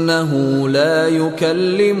أَنَّهُ لَا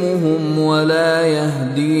يُكَلِّمُهُمْ وَلَا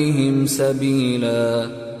يَهْدِيهِمْ سَبِيلًا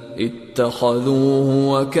اتخذوه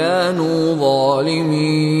وكانوا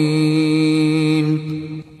ظالمين۔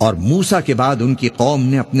 اور موسیٰ کے بعد ان کی قوم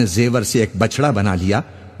نے اپنے زیور سے ایک بچڑا بنا لیا،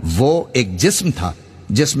 وہ ایک جسم تھا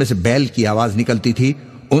جس میں سے بیل کی آواز نکلتی تھی۔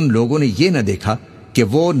 ان لوگوں نے یہ نہ دیکھا کہ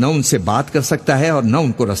وہ نہ ان سے بات کر سکتا ہے اور نہ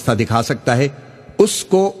ان کو رستہ دکھا سکتا ہے، اس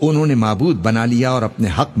کو انہوں نے معبود بنا لیا اور اپنے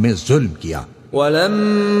حق میں ظلم کیا۔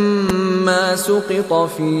 وَلَمَّا سُقِطَ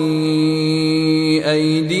فِي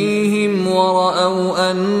أَيْدِيهِمْ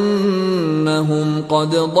وَرَأَوْا أَنَّهُمْ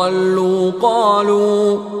قَدْ ضَلُّوا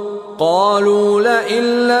قَالُوا لَئِن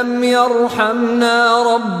لَّمْ يَرْحَمْنَا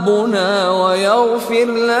رَبُّنَا وَيَغْفِرْ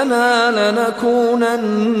لَنَا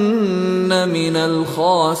لَنَكُونَنَّ مِنَ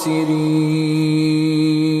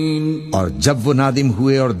الْخَاسِرِينَ۔ اور جب وہ نادم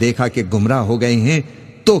ہوئے اور دیکھا کہ گمراہ ہو گئے ہیں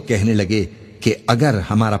تو کہنے لگے کہ اگر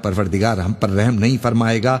ہمارا پروردگار ہم پر رحم نہیں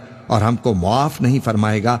فرمائے گا اور ہم کو معاف نہیں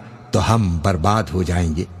فرمائے گا تو ہم برباد ہو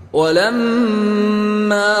جائیں گے۔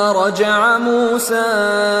 وَلَمَّا رَجَعَ مُوسَىٰ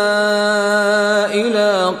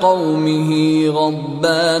إِلَىٰ قَوْمِهِ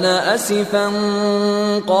غَضْبَانَ أَسِفًا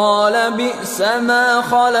قَالَ بِئْسَ مَا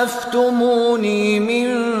خَلَفْتُمُونِي مِن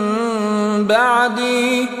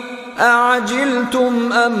بَعْدِي أَعَجِلْتُمْ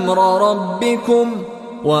أَمْرَ رَبِّكُمْ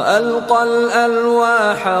وَأَلْقَى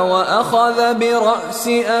الْأَلْوَاحَ وَأَخَذَ بِرَأْسِ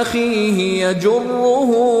أَخِيهِ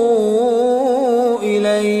يَجُرُّهُ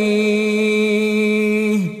إِلَيْهِ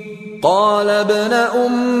قَالَ ابْنَ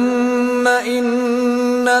أُمَّ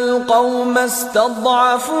إِنَّ الْقَوْمَ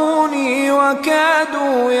اسْتَضْعَفُونِي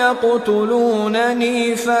وَكَادُوا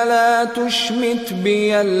يَقْتُلُونَنِي فَلَا تُشْمِتْ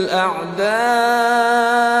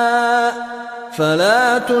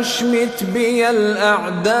بِيَ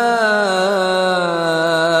الْأَعْدَاءَ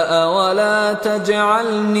وَلَا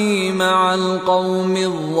تَجْعَلْنِي مَعَ الْقَوْمِ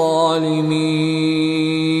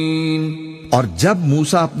الظَّالِمِينَ۔ اور جب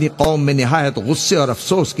موسیٰ اپنی قوم میں نہایت غصے اور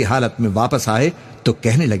افسوس کی حالت میں واپس آئے تو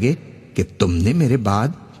کہنے لگے کہ تم نے میرے بعد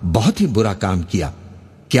بہت ہی برا کام کیا،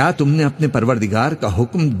 کیا تم نے اپنے پروردگار کا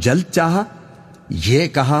حکم جلد چاہا؟ یہ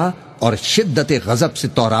کہا اور شدت غضب سے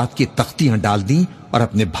تورات کی تختیاں ڈال دیں اور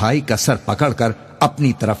اپنے بھائی کا سر پکڑ کر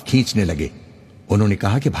اپنی طرف کھینچنے لگے۔ انہوں نے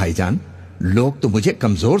کہا کہ بھائی جان، لوگ تو مجھے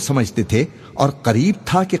کمزور سمجھتے تھے اور قریب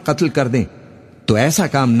تھا کہ قتل کر دیں، تو ایسا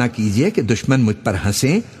کام نہ کیجئے کہ دشمن مجھ پر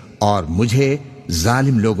ہنسیں اور مجھے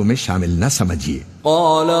ظالم لوگوں میں شامل نہ سمجھیے۔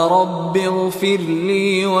 قال رب اغفر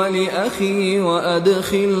لي ولأخي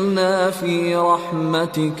وأدخلنا في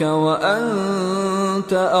رحمتك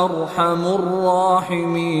وأنت أرحم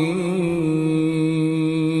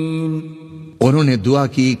الراحمين۔ انہوں نے دعا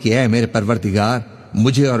کی کہ اے میرے پروردگار،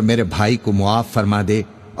 مجھے اور میرے بھائی کو معاف فرما دے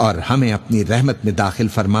اور ہمیں اپنی رحمت میں داخل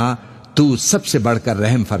فرما، تو سب سے بڑھ کر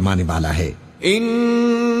رحم فرمانے والا ہے۔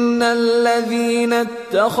 ان الذين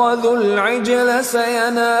اتخذوا العجل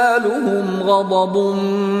سينالهم غضب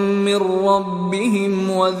من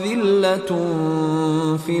ربهم وذلة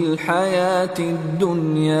في الحياة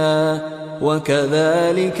الدنيا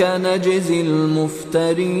وكذلك نجزي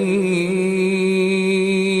المفترين۔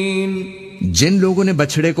 جن لوگوں نے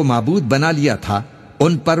بچڑے کو معبود بنا لیا تھا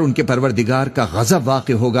ان پر ان کے پروردگار کا غضب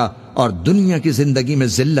واقع ہوگا اور دنیا کی زندگی میں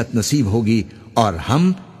ذلت نصیب ہوگی، اور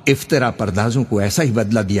ہم افطرا پردازوں کو ایسا ہی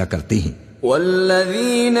بدلہ دیا کرتے ہیں۔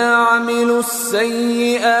 والذین عملوا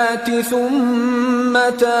السیئات ثم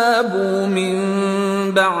تابوا من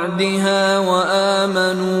بعدها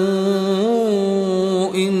وآمنوا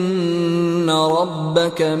ان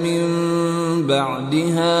ربک من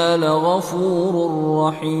بعدها لغفور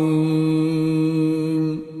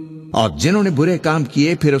رحیم۔ اور جنہوں نے برے کام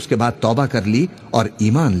کیے پھر اس کے بعد توبہ کر لی اور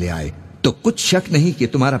ایمان لے آئے تو کچھ شک نہیں کہ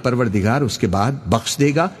تمہارا پروردگار اس کے بعد بخش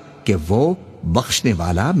دے گا کہ وہ بخشنے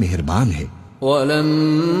والا مہربان ہے۔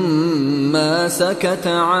 وَلَمَّا سَكَتَ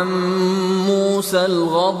عَن مُوسَى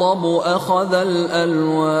الْغَضَبُ أَخَذَ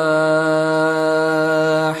الْأَلْوَاحَ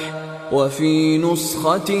وَفِي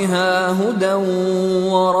نُسْخَتِهَا هُدًى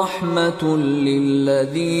وَرَحْمَةٌ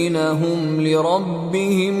لِّلَّذِينَ هُمْ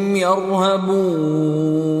لِرَبِّهِمْ يَرْهَبُونَ۔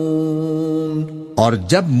 اور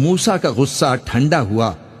جب موسیٰ کا غصہ ٹھنڈا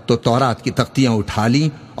ہوا تو تورات کی تختیاں اٹھا لیں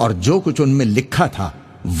اور جو کچھ ان میں لکھا تھا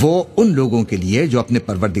وہ ان لوگوں کے لیے جو اپنے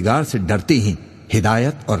پروردگار سے ڈرتے ہیں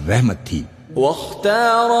ہدایت اور رحمت تھی۔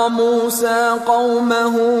 واختار موسى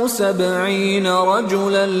قومه 70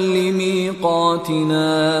 رجلا لميقاتنا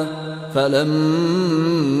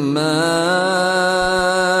فلما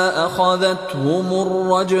أخذتهم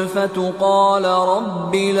الرجفة قال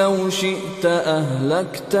رب لو شئت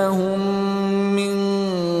أهلكتهم من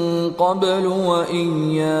قبل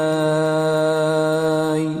وإياي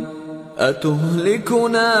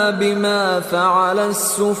أتهلكنا بما فعل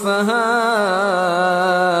السفهاء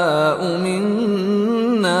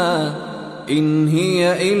منا إن هي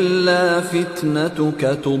إلا فتنتك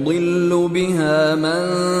تضل بها من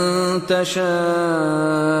تشاء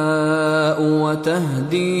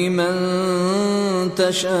وتهدي من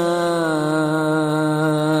تشاء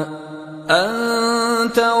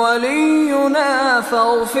أنت ولينا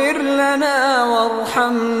فاغفر لنا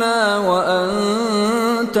وارحمنا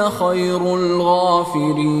وأنت خير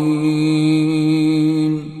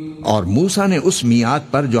الغافرين۔ اور موسیٰ نے اس میعاد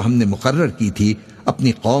پر جو ہم نے مقرر کی تھی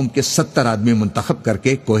اپنی قوم کے 70 آدمی منتخب کر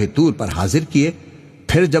کے کوہ طور پر حاضر کیے۔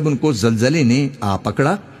 پھر جب ان کو زلزلے نے آ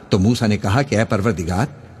پکڑا تو موسیٰ نے کہا کہ اے پروردگار،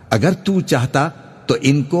 اگر تو چاہتا تو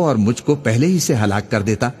ان کو اور مجھ کو پہلے ہی سے ہلاک کر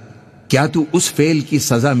دیتا۔ کیا تو اس فعل کی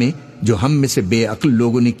سزا میں جو ہم میں سے بے عقل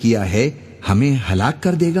لوگوں نے کیا ہے ہمیں ہلاک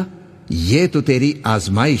کر دے گا؟ یہ تو تیری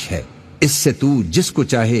آزمائش ہے، اس سے تو جس کو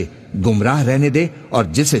چاہے گمراہ رہنے دے اور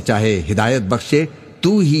جسے چاہے ہدایت بخشے۔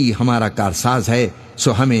 تو ہی ہمارا کارساز ہے،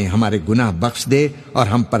 سو ہمیں ہمارے گناہ بخش دے اور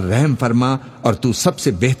ہم پر رحم فرما، اور تو سب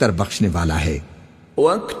سے بہتر بخشنے والا ہے۔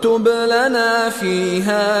 واكتب لنا في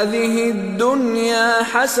هذه الدنيا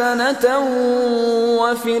حسنة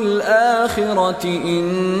وفي الآخرة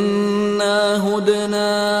إنا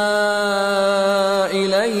هدنا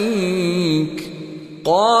إليك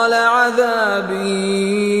قال عذابي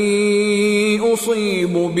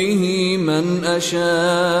أصيب به من أشاء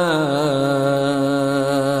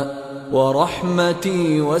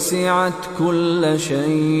ورحمتي وسعت كل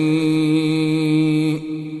شيء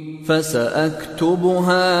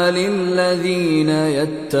فسأكتبها للذين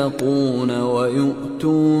يتقون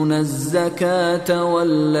ويؤتون الزكاة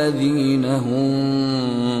والذين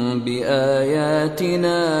هم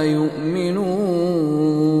بآياتنا يؤمنون۔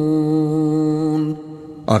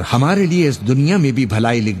 اور ہمارے لیے اس دنیا میں بھی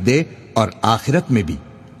بھلائی لکھ دے اور آخرت میں بھی،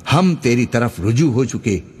 ہم تیری طرف رجوع ہو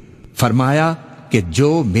چکے۔ فرمایا کہ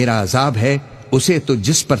جو میرا عذاب ہے اسے تو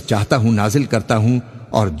جس پر چاہتا ہوں نازل کرتا ہوں،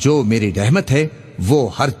 اور جو میری رحمت ہے وہ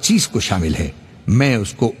ہر چیز کو شامل ہے۔ میں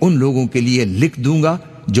اس کو ان لوگوں کے لیے لکھ دوں گا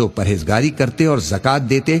جو پرہیزگاری کرتے اور زکوٰۃ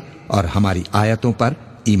دیتے اور ہماری آیتوں پر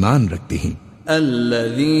ایمان رکھتے ہیں۔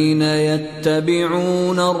 الذين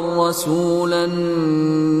يتبعون الرسول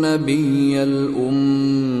النبي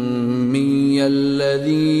الأمي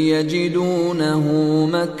الذي يجدونه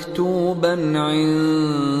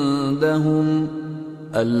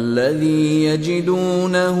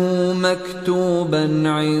مكتوبا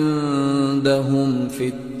عندهم في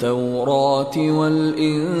التوراة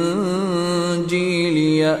والإنجيل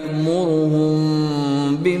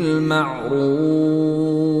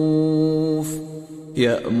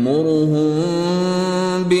يأمرهم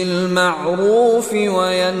بالمعروف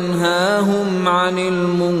وينهاهم عن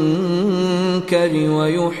المنكر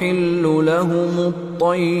ويحل لهم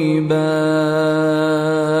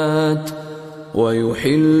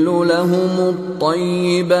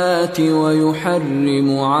الطيبات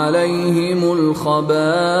ويحرم عليهم الخبائث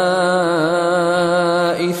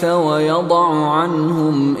ويضع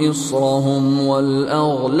عنهم إصرهم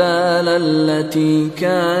والأغلال التي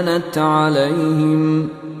كانت عليهم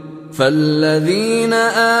فالذين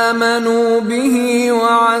آمنوا به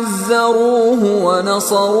وعزروه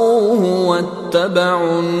ونصروه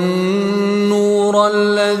واتبعوا النور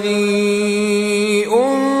الذي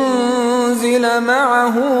أنزل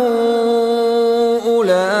معه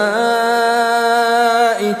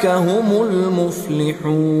أولئك هم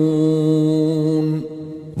المفلحون۔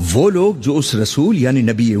 وہ لوگ جو اس رسول یعنی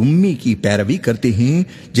نبی امی کی پیروی کرتے ہیں،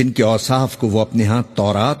 جن کے اوصاف کو وہ اپنے ہاں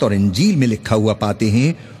تورات اور انجیل میں لکھا ہوا پاتے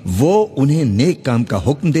ہیں، وہ انہیں نیک کام کا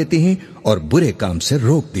حکم دیتے ہیں اور برے کام سے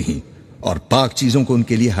روکتے ہیں، اور پاک چیزوں کو ان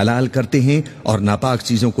کے لیے حلال کرتے ہیں اور ناپاک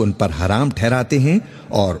چیزوں کو ان پر حرام ٹھہراتے ہیں،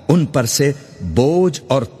 اور ان پر سے بوجھ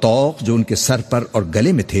اور طوق جو ان کے سر پر اور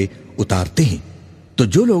گلے میں تھے اتارتے ہیں۔ تو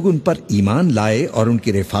جو لوگ ان پر ایمان لائے اور ان کی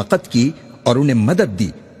رفاقت کی اور انہیں مدد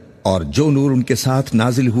دی اور جو نور ان کے ساتھ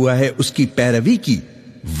نازل ہوا ہے اس کی پیروی کی،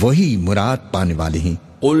 وہی مراد پانے والے ہیں۔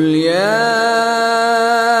 قل یا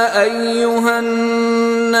ایھا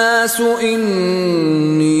الناس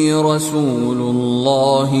انی رسول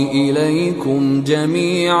اللہ الیکم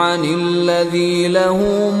جمیعا الذی له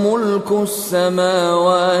ملک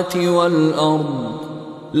السماوات والارض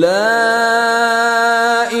لا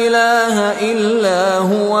الہ الا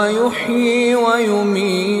هو یحیی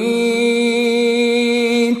ویمیت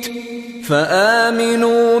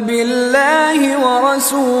فآمنوا باللہ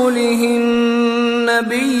ورسولہ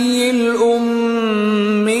النبی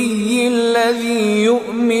الأمی الذی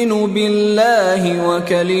یؤمن باللہ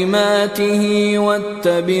وکلماتہ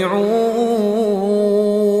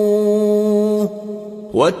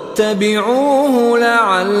واتبعوه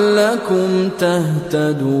لعلکم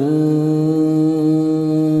تہتدون۔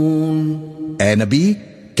 اے نبی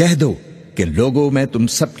کہہ دو کہ لوگو میں تم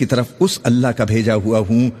سب کی طرف اس اللہ کا بھیجا ہوا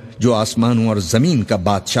ہوں جو آسمانوں اور زمین کا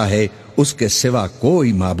بادشاہ ہے، اس کے سوا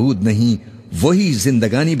کوئی معبود نہیں، وہی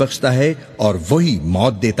زندگانی بخشتا ہے اور وہی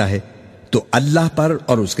موت دیتا ہے۔ تو اللہ پر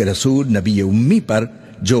اور اس کے رسول نبی امی پر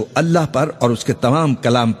جو اللہ پر اور اس کے تمام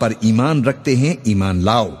کلام پر ایمان رکھتے ہیں ایمان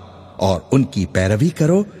لاؤ اور ان کی پیروی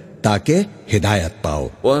کرو تاکہ ہدایت پاؤ۔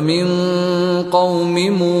 وَمِن قَوْمِ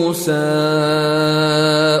مُوسَىٰ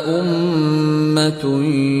أُمَّةٌ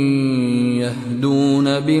يَهْدُونَ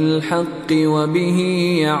بِالْحَقِّ وَبِهِ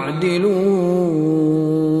يَعْدِلُونَ۔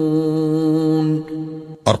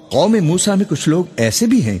 اور قوم موسیٰ میں کچھ لوگ ایسے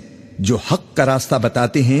بھی ہیں جو حق کا راستہ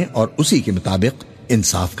بتاتے ہیں اور اسی کے مطابق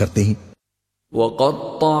انصاف کرتے ہیں۔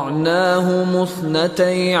 وَقَطَّعْنَاهُمُ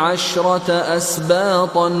 12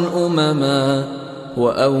 أَسْبَاطًا أُمَمًا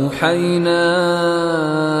وَأَوْحَيْنَا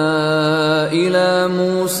إِلَى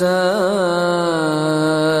مُوسَىٰ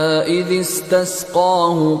إِذِ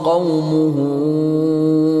اسْتَسْقَاهُ قَوْمُهُ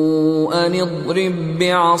أَنِ اضْرِب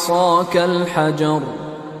بِّعَصَاكَ الْحَجَرَ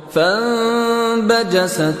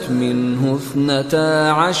فانبجست منه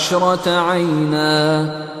 12 عينا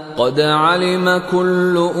قد علم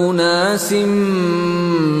كل أناس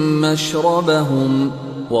مشربهم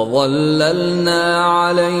وظللنا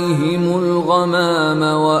عليهم الغمام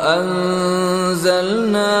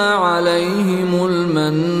وأنزلنا عليهم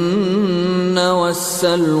المن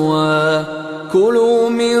والسلوى كلوا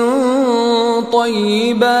من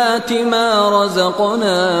طيبات ما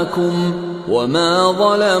رزقناكم وما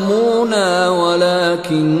ظلمونا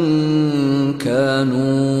ولكن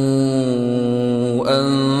كانوا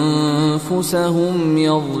أنفسهم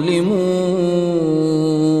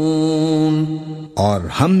يظلمون۔ اور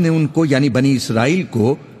ہم نے ان کو یعنی بنی اسرائیل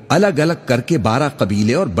کو الگ الگ کر کے 12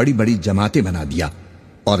 قبیلے اور بڑی بڑی جماعتیں بنا دیا،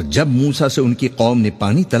 اور جب موسیٰ سے ان کی قوم نے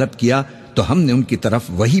پانی طلب کیا تو ہم نے ان کی طرف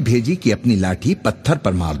وہی بھیجی کہ اپنی لاٹھی پتھر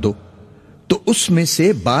پر مار دو، تو اس میں سے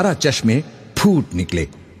 12 چشمے پھوٹ نکلے،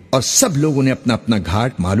 اور سب لوگوں نے اپنا اپنا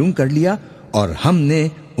گھاٹ معلوم کر لیا، اور ہم نے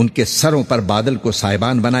ان کے سروں پر بادل کو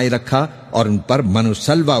سائبان بنائے رکھا اور ان پر من و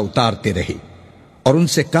سلوہ اتارتے رہے، اور ان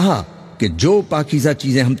سے کہا کہ جو پاکیزہ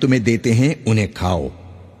چیزیں ہم تمہیں دیتے ہیں انہیں کھاؤ،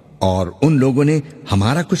 اور ان لوگوں نے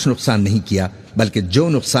ہمارا کچھ نقصان نہیں کیا بلکہ جو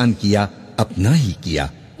نقصان کیا اپنا ہی کیا۔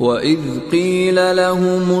 وَإِذْ قِيلَ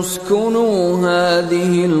لَهُمُ اسْكُنُوا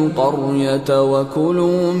هَٰذِهِ الْقَرْيَةَ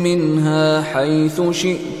وَكُلُوا مِنْهَا حَيْثُ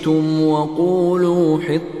شِئْتُمْ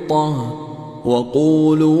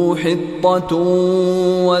وَقُولُوا حِطَّةٌ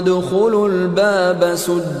وَادْخُلُوا الْبَابَ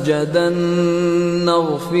سُجَّدًا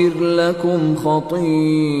نَغْفِرْ لَكُمْ خَطِيئَاتِكُمْ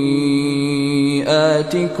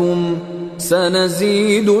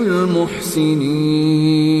سَنَزِيدُ الْمُحْسِنِينَ۔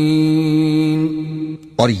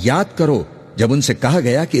 اور یاد کرو جب ان سے کہا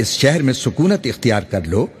گیا کہ اس شہر میں سکونت اختیار کر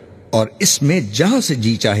لو اور اس میں جہاں سے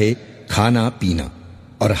جی چاہے کھانا پینا،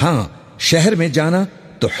 اور ہاں شہر میں جانا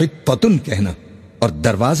تو حطتن کہنا، اور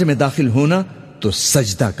دروازے میں داخل ہونا تو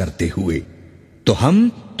سجدہ کرتے ہوئے، تو ہم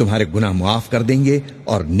تمہارے گناہ معاف کر دیں گے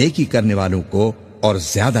اور نیکی کرنے والوں کو اور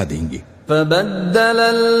زیادہ دیں گے۔ فبدل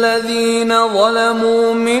الذين ظلموا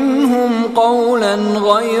منهم قولا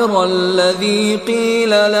غير الذي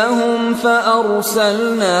قيل لهم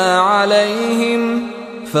فأرسلنا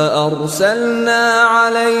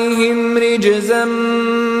عليهم رجزا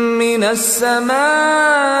من السماء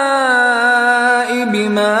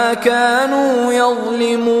بما كانوا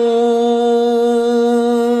يظلمون۔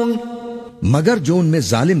 مگر جو ان میں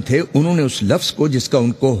ظالم تھے انہوں نے اس لفظ کو جس کا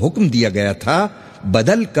ان کو حکم دیا گیا تھا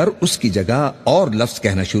بدل کر اس کی جگہ اور لفظ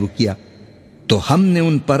کہنا شروع کیا، تو ہم نے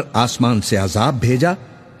ان پر آسمان سے عذاب بھیجا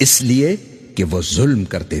اس لیے کہ وہ ظلم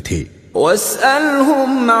کرتے تھے۔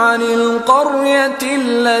 وَاسْأَلْهُمْ عَنِ الْقَرْيَةِ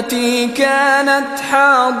الَّتِي كَانَتْ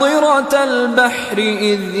حَاضِرَةَ الْبَحْرِ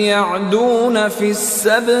إِذْ يَعْدُونَ فِي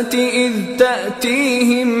السَّبْتِ إِذْ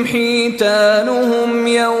تَأْتِيهِمْ حِيتَانُهُمْ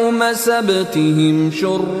يَوْمَ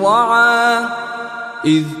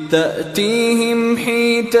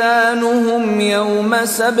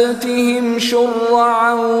سَبْتِهِمْ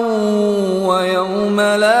شُرَّعًا وَيَوْمَ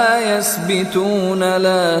لَا يَسْبِتُونَ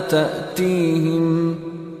لَا تَأْتِيهِمْ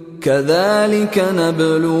كَذَلِكَ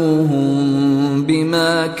نَبْلُوهُمْ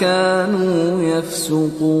بِمَا كَانُوا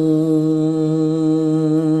يَفْسُقُونَ۔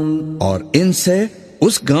 اور ان سے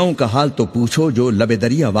اس گاؤں کا حال تو پوچھو جو لب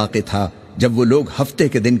دریا واقع تھا، جب وہ لوگ ہفتے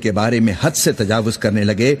کے دن کے بارے میں حد سے تجاوز کرنے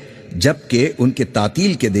لگے، جبکہ ان کے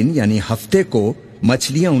تعطیل کے دن یعنی ہفتے کو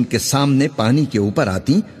مچھلیاں ان کے سامنے پانی کے اوپر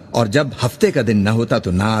آتی، اور جب ہفتے کا دن نہ ہوتا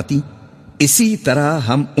تو نہ آتی۔ اسی طرح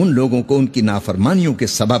ہم ان لوگوں کو ان کی نافرمانیوں کے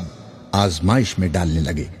سبب آزمائش میں ڈالنے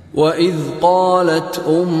لگے۔ وَإِذْ قَالَتْ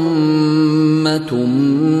أُمَّةٌ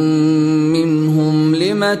مِّنْهُمْ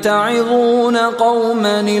لِمَ تَعِظُونَ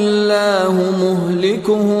قَوْمًا اللَّهُ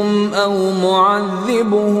مُهْلِكُهُمْ أَوْ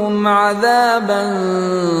مُعَذِّبُهُمْ عَذَابًا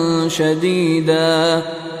شَدِيدًا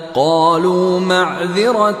قَالُوا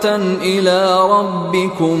مَعْذِرَةً إِلَىٰ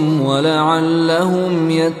رَبِّكُمْ وَلَعَلَّهُمْ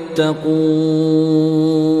يَتَّقُونَ۔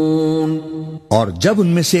 اور جب ان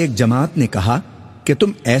میں سے ایک جماعت نے کہا کہ تم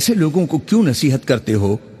ایسے لوگوں کو کیوں نصیحت کرتے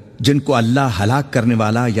ہو جن کو اللہ ہلاک کرنے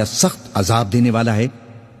والا یا سخت عذاب دینے والا ہے،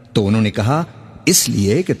 تو انہوں نے کہا اس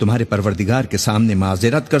لیے کہ تمہارے پروردگار کے سامنے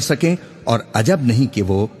معذرت کر سکیں، اور عجب نہیں کہ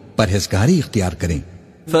وہ پرہیزگاری اختیار کریں۔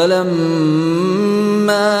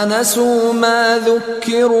 فَلَمَّا نَسُوا مَا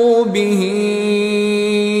ذُكِّرُوا بِهِ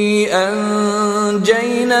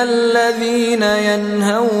أَنجَيْنَا الَّذِينَ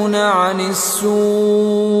يَنْهَوْنَ عَنِ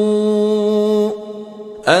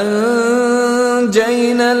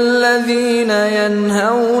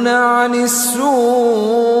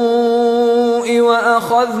السُّوءِ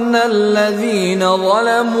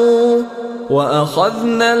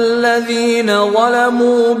وَأَخَذْنَا الَّذِينَ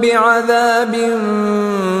ظَلَمُوا بِعَذَابٍ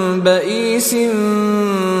بَئِيسٍ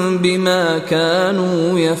بِمَا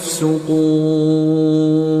كَانُوا يَفْسُقُونَ۔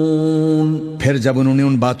 پھر جب انہوں نے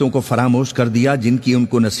ان باتوں کو فراموش کر دیا جن کی ان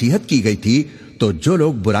کو نصیحت کی گئی تھی، تو جو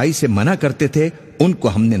لوگ برائی سے منع کرتے تھے ان کو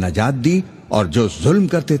ہم نے نجات دی، اور جو ظلم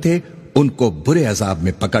کرتے تھے ان کو برے عذاب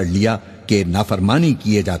میں پکڑ لیا کہ نافرمانی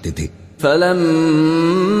کیے جاتے تھے۔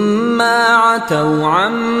 فَلَمَّا عَتَوْا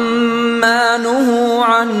عَمَّا نُهُوا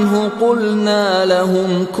عَنْهُ قُلْنَا لَهُمْ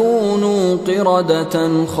كُونُوا قِرَدَةً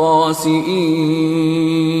خَاسِئِينَ۔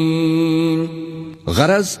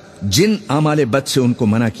 غرض جن اعمال بد سے ان کو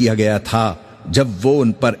منع کیا گیا تھا، جب وہ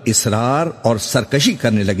ان پر اصرار اور سرکشی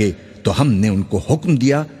کرنے لگے تو ہم نے ان کو حکم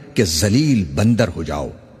دیا کہ ذلیل بندر ہو جاؤ۔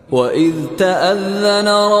 وَإِذْ تَأَذَّنَ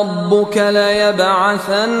رَبُّكَ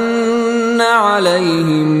لَيَبْعَثَنَّ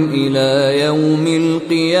عَلَيْهِمْ إِلَى يَوْمِ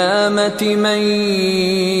الْقِيَامَةِ مَنْ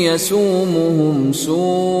يَسُومُهُمْ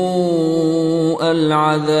سُوءَ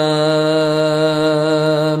الْعَذَابِ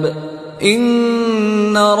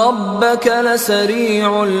إِنَّ رَبَّكَ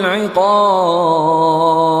لَسَرِيعُ الْعِقَابِ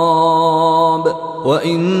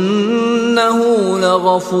وَإِنَّهُ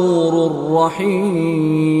لَغَفُورٌ رَّحِيمٌ۔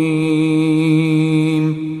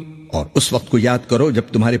 اور اس وقت کو یاد کرو جب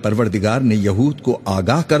تمہارے پروردگار نے یہود کو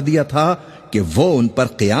آگاہ کر دیا تھا کہ وہ ان پر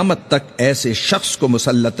قیامت تک ایسے شخص کو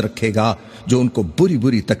مسلط رکھے گا جو ان کو بری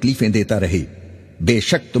بری تکلیفیں دیتا رہے۔ بے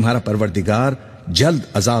شک تمہارا پروردگار جلد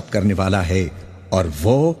عذاب کرنے والا ہے اور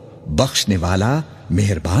وہ بخشنے والا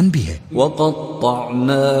مہربان بھی ہے۔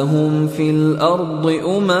 وَقَطَّعْنَاهُمْ فِي الْأَرْضِ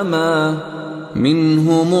أُمَمًا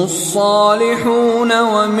مِّنْهُمُ الصَّالِحُونَ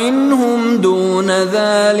وَمِنْهُمْ دُونَ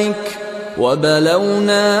ذَلِكَ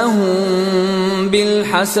وَبَلَوْنَاهُمْ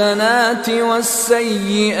بِالْحَسَنَاتِ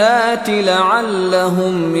وَالسَّيِّئَاتِ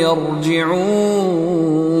لَعَلَّهُمْ يَرْجِعُونَ۔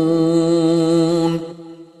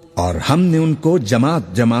 اور ہم نے ان کو جماعت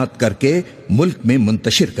جماعت کر کے ملک میں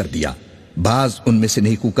منتشر کر دیا، بعض ان میں سے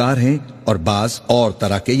نیکوکار ہیں اور بعض اور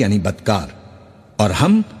طرح کے یعنی بدکار، اور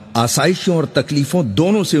ہم آسائشوں اور تکلیفوں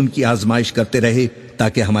دونوں سے ان کی آزمائش کرتے رہے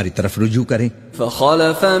تاکہ ہماری طرف رجوع کریں۔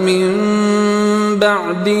 فخلف من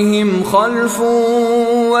بعدهم خلف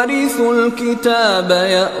ورثوا الكتاب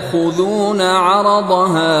يأخذون عرض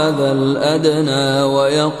هذا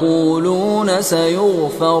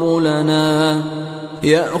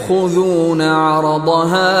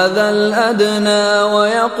الأدنى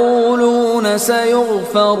ويقولون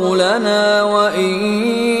سيغفر لنا وإن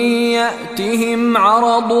يأتهم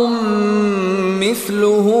عرض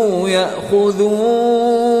مثله يأخذوه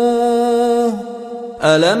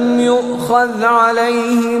ألم يؤخذ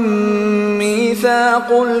عليهم ميثاق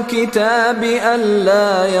الكتاب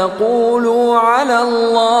ألا يقولوا على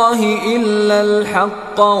الله إلا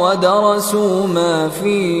الحق ودرسوا ما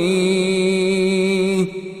فيه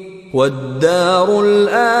والدار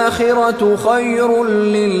الآخرة خير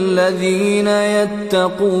للذين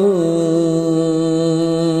يتقون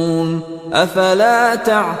أفلا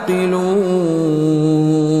تعقلون۔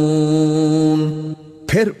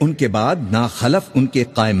 پھر ان کے بعد ناخلف ان کے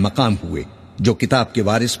قائم مقام ہوئے جو کتاب کے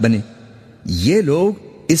وارث بنے۔ یہ لوگ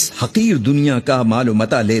اس حقیر دنیا کا مال و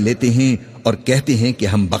متاع لے لیتے ہیں اور کہتے ہیں کہ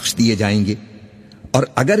ہم بخش دیے جائیں گے، اور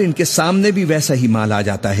اگر ان کے سامنے بھی ویسا ہی مال آ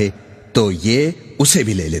جاتا ہے تو یہ اسے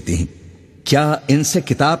بھی لے لیتے ہیں۔ کیا ان سے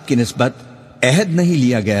کتاب کی نسبت عہد نہیں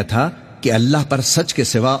لیا گیا تھا کہ اللہ پر سچ کے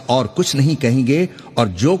سوا اور کچھ نہیں کہیں گے، اور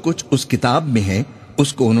جو کچھ اس کتاب میں ہے اس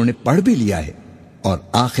کو انہوں نے پڑھ بھی لیا ہے، اور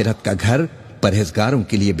آخرت کا گھر پرہیزگاروں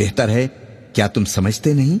کے لیے بہتر ہے؟ کیا تم سمجھتے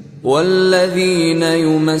نہیں؟ والذین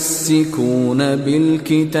یمسکون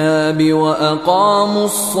بالکتاب واقاموا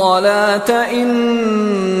الصلاة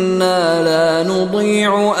انا لا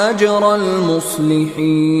نضیع اجر المصلحین۔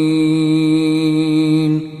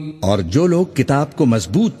 اور جو لوگ کتاب کو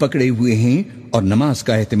مضبوط پکڑے ہوئے ہیں اور نماز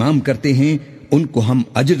کا اہتمام کرتے ہیں ان کو ہم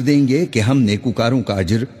اجر دیں گے کہ ہم نیکوکاروں کا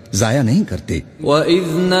اجر ضائع نہیں کرتے۔ وَإِذْ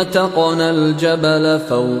نَتَقْنَا الْجَبَلَ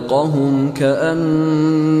فَوْقَهُمْ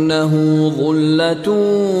كَأَنَّهُ ظُلَّةٌ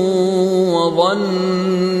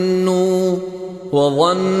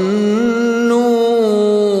وَظَنُّوا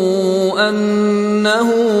أَنَّهُ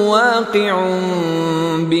واقع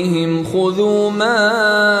بِهِمْ خُذُوا مَا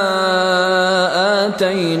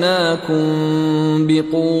آتَيْنَاكُمْ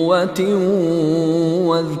بِقُوَّةٍ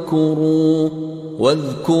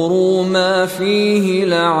وَاذْكُرُوا مَا فِيهِ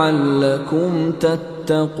لَعَلَّكُمْ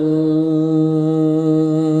تَتَّقُونَ۔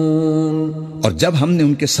 اور جب ہم نے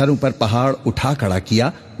ان کے سروں پر پہاڑ اٹھا کھڑا کیا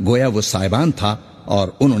گویا وہ سائبان تھا، اور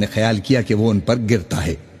انہوں نے خیال کیا کہ وہ ان پر گرتا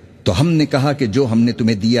ہے، تو ہم نے کہا کہ جو ہم نے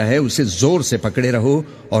تمہیں دیا ہے اسے زور سے پکڑے رہو،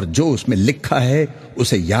 اور جو اس میں لکھا ہے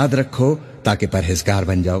اسے یاد رکھو تاکہ پرہیزگار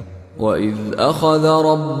بن جاؤ۔ وَإِذْ أَخَذَ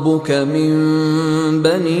رَبُّكَ مِنْ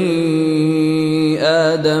بَنِي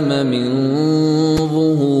آدَمَ مِنْ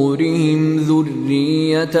ظُهُورِهِمْ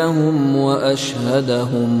ذُرِّيَّتَهُمْ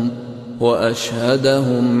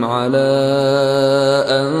وَأَشْهَدَهُمْ عَلَى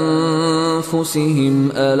أَنفُسِهِمْ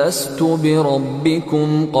أَلَسْتُ بِرَبِّكُمْ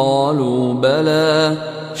قَالُوا بَلَى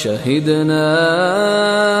شَهِدْنَا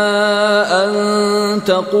أَن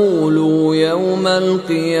تَقُولُوا يَوْمَ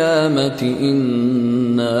الْقِيَامَةِ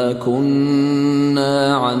إِنَّا كُنَّا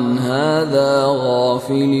عَنْ هَذَا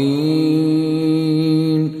غَافِلِينَ۔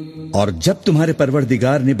 اور جب تمہارے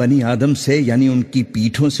پروردگار نے بنی آدم سے یعنی ان کی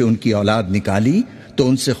پیٹھوں سے ان کی اولاد نکالی تو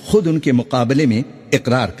ان سے خود ان کے مقابلے میں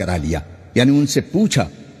اقرار کرا لیا، یعنی ان سے پوچھا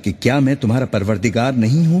کہ کیا میں تمہارا پروردگار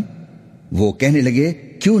نہیں ہوں؟ وہ کہنے لگے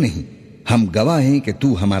کیوں نہیں، ہم گواہ ہیں کہ تو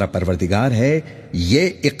ہمارا پروردگار ہے۔ یہ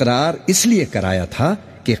اقرار اس لیے کرایا تھا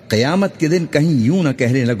کہ قیامت کے دن کہیں یوں نہ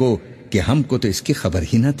کہنے لگو کہ ہم کو تو اس کی خبر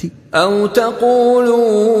ہی نہ تھی۔ او تقولوا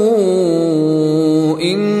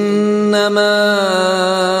انما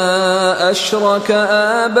أشرك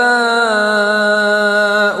آباؤنا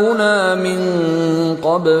من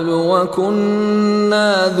قبل وكنا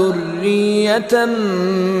ذرية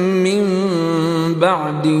من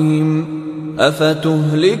بعدهم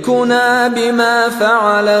أفتهلكنا بما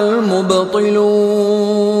فعل المبطلون.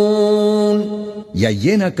 یا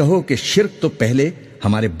یہ نہ کہو کہ شرک تو پہلے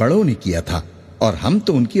ہمارے بڑوں نے کیا تھا اور ہم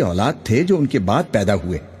تو ان کی اولاد تھے جو ان کے بعد پیدا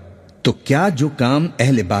ہوئے. تو کیا جو کام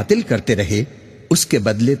اہل باطل کرتے رہے اس کے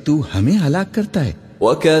بدلے تو ہمیں ہلاک کرتا ہے؟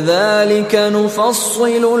 وَكَذَلِكَ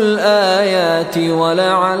نُفَصِّلُ الْآيَاتِ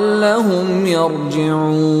وَلَعَلَّهُمْ يَرْجِعُونَ.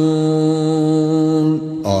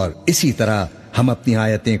 اور اسی طرح ہم اپنی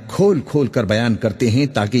آیتیں کھول کھول کر بیان کرتے ہیں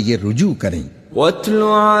تاکہ یہ رجوع کریں. وَاتْلُ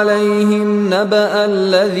عَلَيْهِمْ نَبَأَ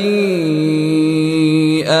الَّذِي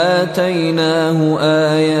آتَيْنَاهُ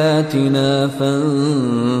آيَاتِنَا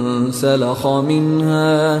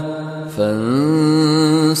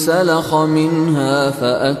فانسلخ منها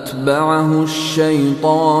فأتبعه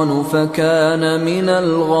الشيطان فكان من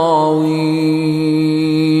الغاوين.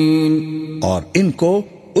 اور ان کو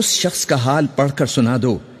اس شخص کا حال پڑھ کر سنا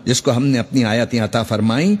دو جس کو ہم نے اپنی آیاتیں عطا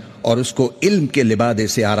فرمائیں اور اس کو علم کے لبادے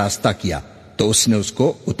سے آراستہ کیا تو اس نے اس کو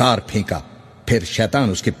اتار پھینکا، پھر شیطان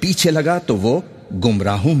اس کے پیچھے لگا تو وہ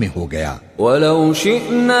گمراہوں میں ہو گیا. وَلَوْ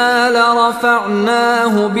شِئْنَا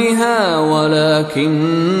لَرَفَعْنَاهُ بِهَا وَلَكِنَّهُ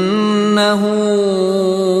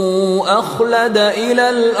أَخْلَدَ إِلَى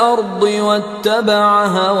الْأَرْضِ وَاتَّبَعَ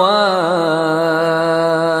هَوَاهُ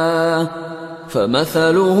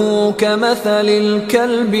فَمَثَلُهُ كَمَثَلِ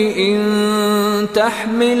الْكَلْبِ إِن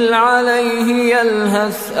تَحْمِلْ عَلَيْهِ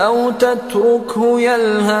يَلْهَثْ أَوْ تَتْرُكْهُ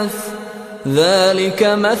يَلْهَث ذلك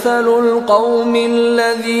مثل القوم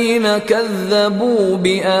الذين كذبوا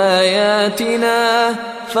بآياتنا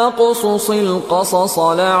فاقصص القصص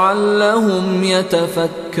لعلهم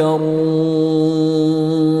يتفكرون.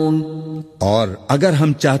 اور اگر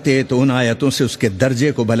ہم چاہتے تو ان آیتوں سے اس کے درجے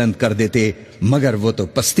کو بلند کر دیتے، مگر وہ تو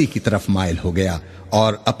پستی کی طرف مائل ہو گیا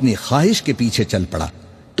اور اپنی خواہش کے پیچھے چل پڑا.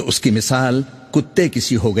 تو اس کی مثال کتے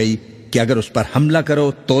کسی ہو گئی کہ اگر اس پر حملہ کرو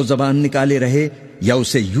تو زبان نکالے رہے یا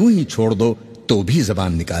اسے یوں ہی چھوڑ دو تو بھی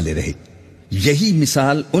زبان نکالے رہے. یہی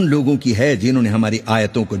مثال ان لوگوں کی ہے جنہوں نے ہماری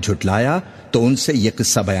آیتوں کو جھٹلایا، تو ان سے یہ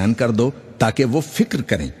قصہ بیان کر دو تاکہ وہ فکر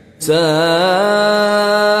کریں. ساء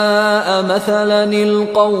مثلا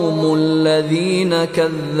القوم الذين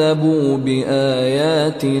كذبوا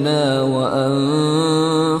بآياتنا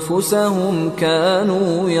وأنفسهم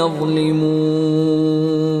كانوا يظلمون.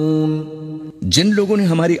 جن لوگوں نے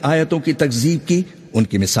ہماری آیتوں کی تکذیب کی ان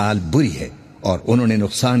کی مثال بری ہے اور انہوں نے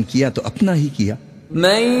نقصان کیا تو اپنا ہی کیا.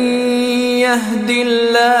 من يهد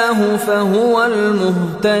الله فهو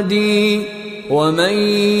المهتدي ومن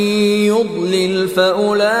يضلل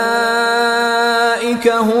فأولئك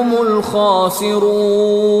هم الخاسرون.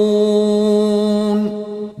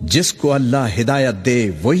 جس کو اللہ ہدایت دے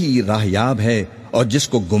وہی راہیاب ہے اور جس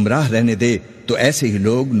کو گمراہ رہنے دے تو ایسے ہی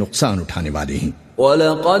لوگ نقصان اٹھانے والے ہیں.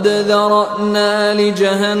 وَلَقَدْ ذَرَأْنَا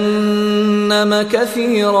لِجَهَنَّمَ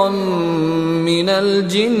كَثِيرًا مِنَ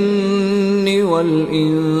الْجِنِّ وَالْإِنسِ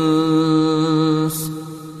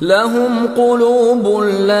لَهُمْ قُلُوبٌ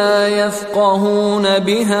لَا يَفْقَهُونَ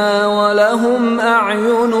بِهَا وَلَهُمْ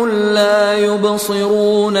أَعْيُنٌ لَا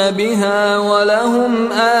يُبْصِرُونَ بِهَا وَلَهُمْ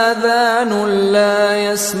آذَانٌ لَا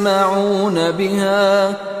يَسْمَعُونَ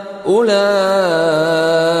بِهَا أولئك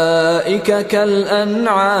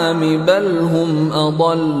كالأنعام بل هم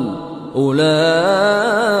أضل أولئك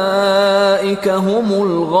هم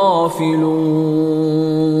الغافلون.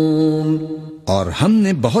 اور ہم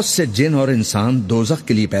نے بہت سے جن اور انسان دوزخ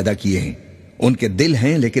کے لیے پیدا کیے ہیں. ان کے دل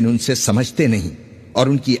ہیں لیکن ان سے سمجھتے نہیں، اور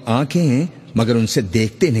ان کی آنکھیں ہیں مگر ان سے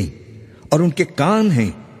دیکھتے نہیں، اور ان کے کان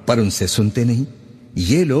ہیں پر ان سے سنتے نہیں.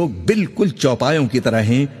 یہ لوگ بالکل چوپایوں کی طرح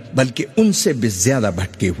ہیں بلکہ ان سے بھی زیادہ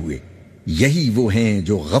بھٹکے ہوئے. یہی وہ ہیں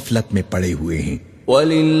جو غفلت میں پڑے ہوئے ہیں.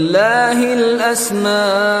 وَلِلَّهِ الْأَسْمَاءُ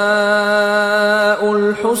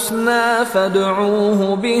الْحُسْنَى فَادْعُوهُ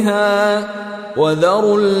بِهَا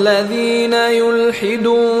وَذَرُوا الَّذِينَ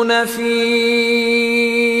يُلْحِدُونَ فِي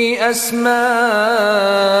أَسْمَائِهِ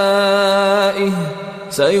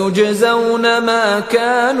سَيُجْزَوْنَ مَا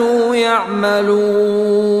كَانُوا يَعْمَلُونَ.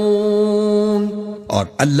 اور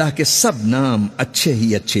اللہ کے سب نام اچھے ہی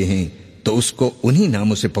اچھے ہیں تو اس کو انہی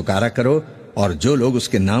ناموں سے پکارا کرو، اور جو لوگ اس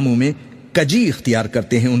کے ناموں میں کجی اختیار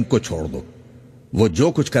کرتے ہیں ان کو چھوڑ دو. وہ جو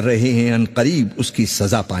کچھ کر رہے ہیں ان قریب اس کی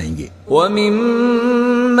سزا پائیں گے.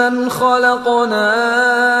 وَمِمَّنْ خَلَقْنَا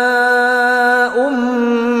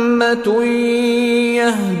أُمَّةٌ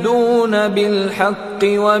يَهْدُونَ بِالْحَقِّ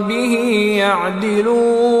وَبِهِ يَعْدِلُونَ.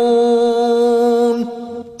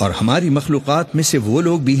 اور ہماری مخلوقات میں سے وہ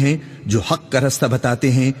لوگ بھی ہیں جو حق کا رستہ بتاتے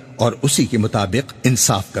ہیں اور اسی کے مطابق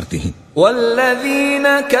انصاف کرتے ہیں. والذین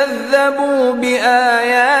کذبوا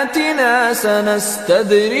بآیاتنا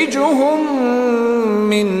سنستدرجهم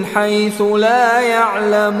من حیث لا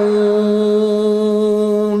يعلمون.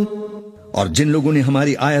 اور جن لوگوں نے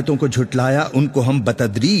ہماری آیتوں کو جھٹلایا ان کو ہم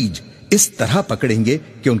بتدریج اس طرح پکڑیں گے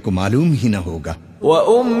کہ ان کو معلوم ہی نہ ہوگا.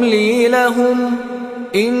 وَأُمْلِي لَهُمْ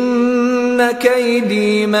إِنَّ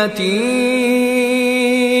كَيْدِي مَتِينٌ.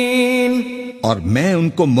 اور میں ان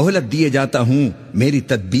کو مہلت دیے جاتا ہوں، میری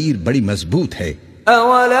تدبیر بڑی مضبوط ہے.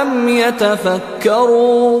 أَوَلَمْ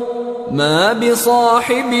يَتَفَكَّرُوا مَا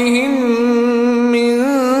بِصَاحِبِهِمْ مِنْ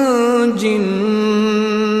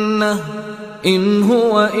جِنَّةٍ إِنْ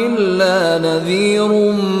هُوَ إِلَّا نَذِيرٌ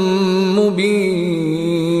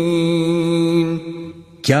مُبِينٌ.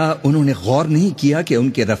 کیا انہوں نے غور نہیں کیا کہ ان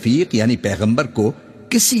کے رفیق یعنی پیغمبر کو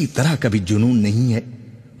کسی طرح کا بھی جنون نہیں ہے؟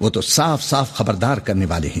 وہ تو صاف صاف خبردار کرنے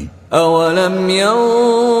والے ہیں. اولم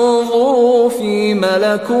ينظروا في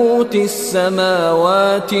ملكوت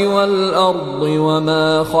السماوات والارض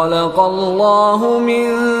وما خلق الله من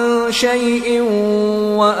شيء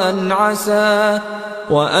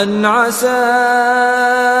وان عسى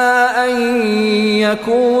ان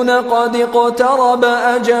يكون قد اقترب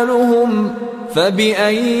اجلهم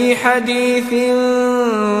فبأي حديث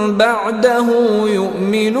بعده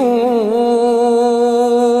يؤمنون.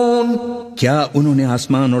 کیا انہوں نے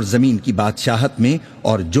آسمان اور زمین کی بادشاہت میں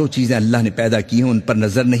اور جو چیزیں اللہ نے پیدا کی ہیں ان پر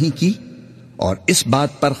نظر نہیں کی اور اس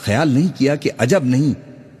بات پر خیال نہیں کیا کہ عجب نہیں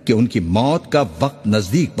کہ ان کی موت کا وقت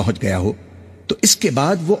نزدیک پہنچ گیا ہو، تو اس کے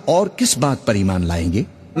بعد وہ اور کس بات پر ایمان لائیں گے؟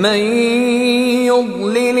 من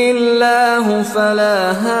يضلل الله فلا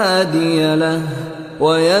هادي له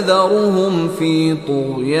وَيَذَرُهُمْ فِي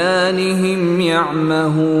طُغْيَانِهِمْ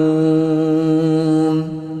يَعْمَهُونَ.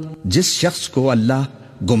 جس شخص کو اللہ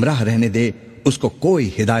گمراہ رہنے دے اس کو کوئی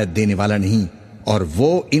ہدایت دینے والا نہیں، اور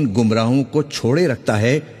وہ ان گمراہوں کو چھوڑے رکھتا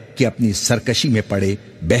ہے کہ اپنی سرکشی میں پڑے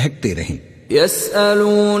بہکتے رہیں.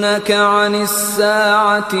 يَسْأَلُونَكَ عَنِ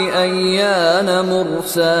السَّاعَةِ أَيَّانَ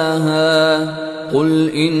مُرْسَاهَا قُلْ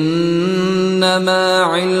إِنَّمَا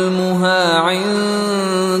عِلْمُهَا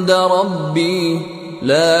عِندَ رَبِّي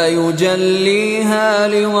لا يجليها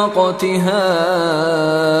لوقتها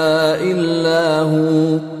إلا هو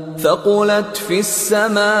ثقلت في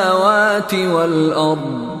السماوات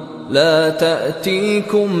والأرض لا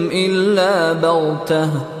تأتيكم إلا بغتة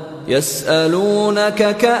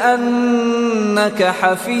يسألونك كأنك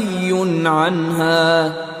حفي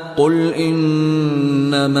عنها قل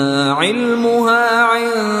إنما علمها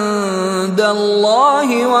عند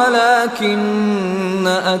الله ولكن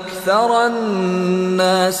أكثر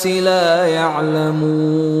الناس لا يعلمون.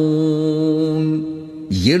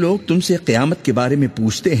 یہ لوگ تم سے قیامت کے بارے میں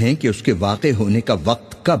پوچھتے ہیں کہ اس کے واقع ہونے کا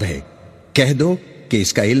وقت کب ہے. کہہ دو کہ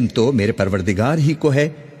اس کا علم تو میرے پروردگار ہی کو ہے،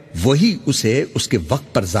 وہی اسے اس کے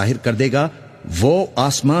وقت پر ظاہر کر دے گا. وہ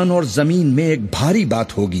آسمان اور زمین میں ایک بھاری بات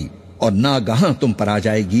ہوگی اور ناگہاں تم پر آ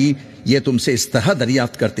جائے گی. یہ تم سے اس طرح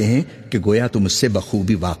دریافت کرتے ہیں کہ گویا تم اس سے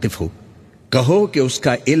بخوبی واقف ہو. کہو کہ اس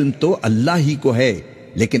کا علم تو اللہ ہی کو ہے،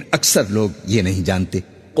 لیکن اکثر لوگ یہ نہیں جانتے.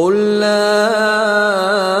 قل لا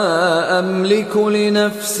أملك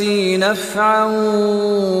لنفسي نفعا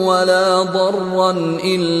ولا ضرا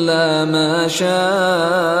إلا ما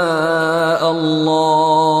شاء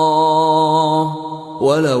الله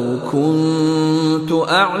ولو كنت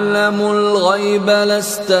أعلم الغيب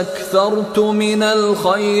لاستكثرت من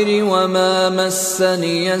الخير وما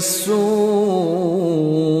مسني السوء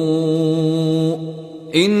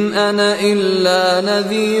إن أنا إلا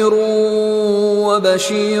نذير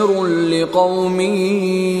وبشير لقوم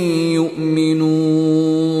يؤمنون.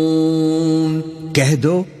 کہہ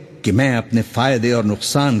دو کہ میں اپنے فائدے اور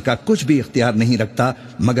نقصان کا کچھ بھی اختیار نہیں رکھتا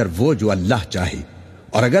مگر وہ جو اللہ چاہے،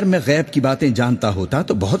 اور اگر میں غیب کی باتیں جانتا ہوتا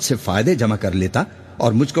تو بہت سے فائدے جمع کر لیتا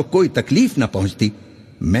اور مجھ کو کوئی تکلیف نہ پہنچتی.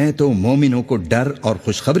 میں تو مومنوں کو ڈر اور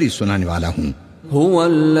خوشخبری سنانے والا ہوں. هو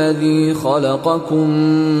الذي خلقكم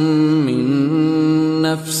من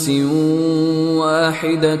نفس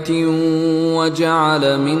واحدة وجعل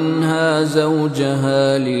منها زوجها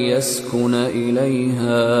ليسكن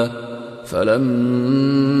إليها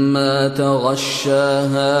فلما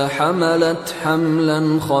تغشاها حملت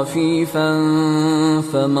حملا خفيفا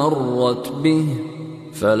فمرت به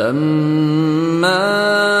فلما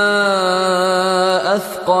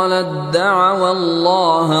أثقلت دعوا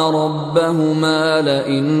الله ربهما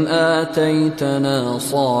لئن آتيتنا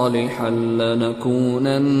صالحا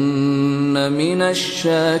لنكونن من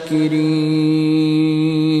الشاكرين.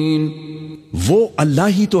 وہ اللہ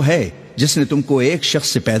ہی تو ہے جس نے تم کو ایک شخص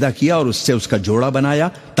سے پیدا کیا اور اس سے اس کا جوڑا بنایا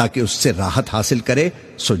تاکہ اس سے راحت حاصل کرے،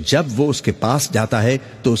 سو جب وہ اس کے پاس جاتا ہے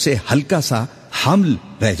تو اسے ہلکا سا حمل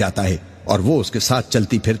رہ جاتا ہے اور وہ اس کے ساتھ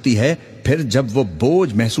چلتی پھرتی ہے. پھر جب وہ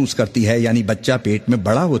بوجھ محسوس کرتی ہے یعنی بچہ پیٹ میں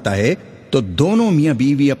بڑا ہوتا ہے تو دونوں میاں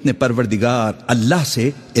بیوی اپنے پروردگار اللہ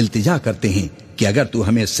سے التجا کرتے ہیں کہ اگر تو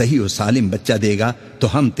ہمیں صحیح و سالم بچہ دے گا تو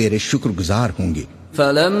ہم تیرے شکر گزار ہوں گے.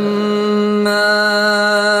 فلما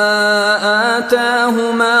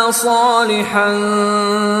آتاهما صالحا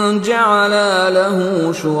جعلا له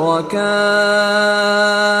شركاء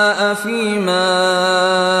فيما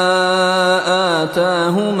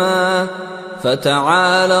آتاهما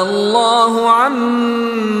فتعالى الله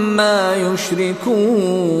عما يشركون.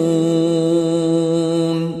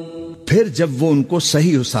 پھر جب وہ ان کو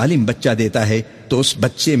صحیح و سالم بچہ دیتا ہے تو اس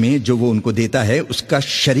بچے میں جو وہ ان کو دیتا ہے اس کا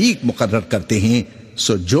شریک مقرر کرتے ہیں،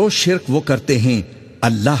 سو جو شرک وہ کرتے ہیں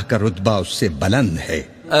اللہ کا رتبہ اس سے بلند ہے.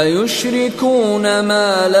 أَيُشْرِكُونَ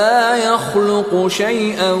مَا لَا يَخْلُقُ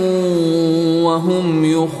شَيْئًا وَهُمْ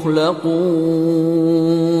يُخْلَقُونَ.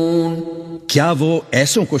 کیا وہ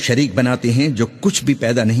ایسوں کو شریک بناتے ہیں جو کچھ بھی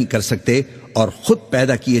پیدا نہیں کر سکتے اور خود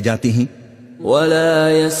پیدا کیے جاتے ہیں؟ وَلَا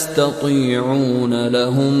يَسْتَطِيعُونَ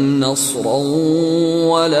لَهُمْ نَصْرًا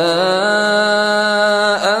وَلَا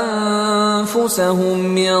أَنفُسَهُمْ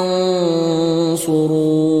يَنصُرُونَ.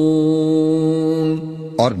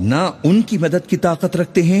 اور نہ ان کی مدد کی طاقت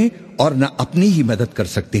رکھتے ہیں اور نہ اپنی ہی مدد کر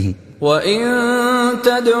سکتے ہیں. وَإِن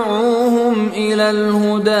تَدْعُوهُمْ إِلَى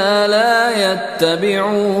الْهُدَى لَا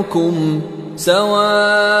يَتَّبِعُوكُمْ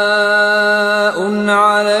سَوَاءٌ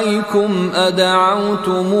عَلَيْكُمْ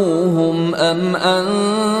أَدَعَوْتُمُوهُمْ أَمْ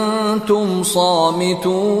أَنْتُمْ صَامِتُونَ.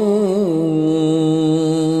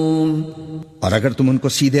 اور اگر تم ان کو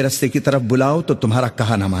سیدھے رستے کی طرف بلاؤ تو تمہارا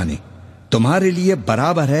کہا نہ مانے، تمہارے لیے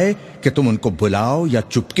برابر ہے کہ تم ان کو بلاؤ یا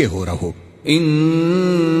چپکے ہو رہو.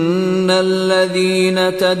 ان الذين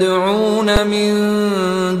تدعون من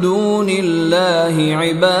دون الله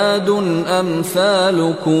عباد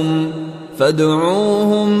امثالكم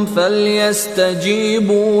فادعوهم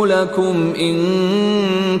فليستجيبوا لكم ان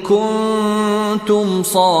كنتم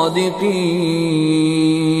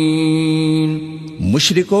صادقين.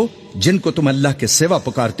 مشرکو، جن کو تم اللہ کے سوا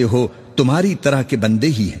پکارتے ہو تمہاری طرح کے بندے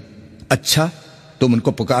ہی ہیں. اچھا تم ان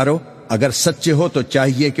کو پکارو، اگر سچے ہو تو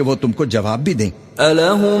چاہیے کہ وہ تم کو جواب بھی دیں.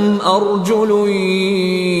 أَلَهُمْ أَرْجُلٌ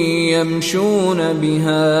يَمْشُونَ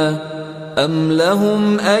بِهَا أَمْ لَهُمْ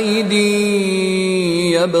أَيْدِي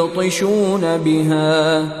يَبْطِشُونَ بِهَا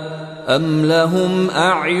أَمْ لَهُمْ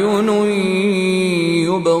أَعْيُنٌ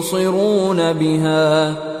يُبْصِرُونَ بِهَا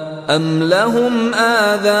أَمْ لَهُمْ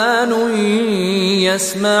آذَانٌ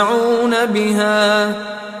يَسْمَعُونَ بِهَا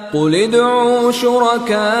قُلِ ادْعُوا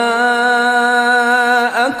شُرَكَاءَكُمْ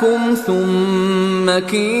ثُمَّ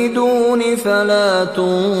كِيدُونِ فَلَا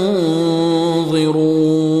تُنظِرُونَ.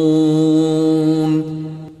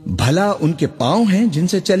 بھلا ان کے پاؤں ہیں جن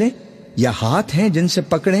سے چلیں، یا ہاتھ ہیں جن سے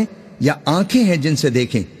پکڑیں، یا آنکھیں ہیں جن سے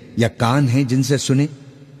دیکھیں، یا کان ہیں جن سے سنیں؟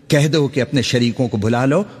 کہہ دو کہ اپنے شریکوں کو بلا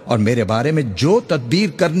لو اور میرے بارے میں جو تدبیر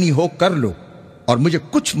کرنی ہو کر لو اور مجھے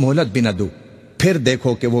کچھ مہلت بھی نہ دو، پھر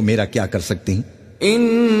دیکھو کہ وہ میرا کیا کر سکتی ہیں.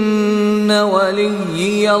 ان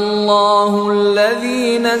ولی اللہ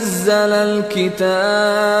الذی نزل الکتاب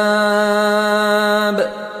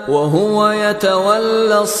وهو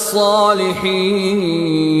يتولى الصالحین.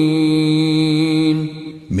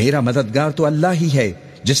 میرا مددگار تو اللہ ہی ہے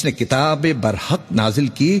جس نے کتاب برحق نازل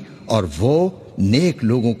کی اور وہ نیک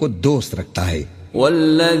لوگوں کو دوست رکھتا ہے.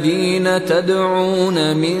 والذین تدعون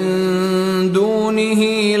من دونه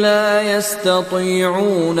لا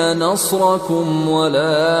يستطيعون نصركم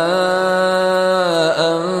ولا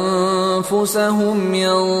انفسهم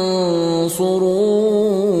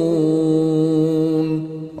ينصرون.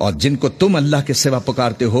 اور جن کو تم اللہ کے سوا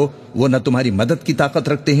پکارتے ہو وہ نہ تمہاری مدد کی طاقت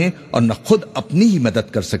رکھتے ہیں اور نہ خود اپنی ہی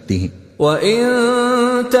مدد کر سکتی ہیں. وَإِن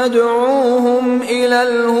تَدْعُوهُمْ إِلَى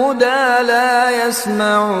الْهُدَى لَا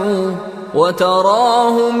يَسْمَعُوا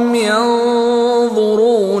وَتَرَاهُمْ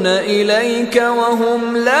يَنظُرُونَ إِلَيْكَ وَهُمْ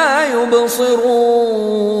لَا يُبْصِرُونَ.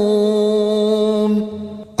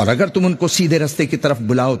 اور اگر تم ان کو سیدھے رستے کی طرف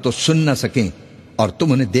بلاؤ تو سن نہ سکیں اور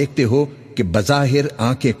تم انہیں دیکھتے ہو کہ بظاہر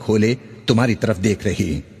آنکھیں کھولے تمہاری طرف دیکھ رہے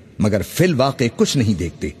ہیں مگر فی الواقع کچھ نہیں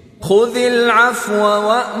دیکھتے. خذ العفو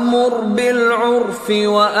وأمر بالعرف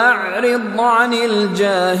وأعرض عن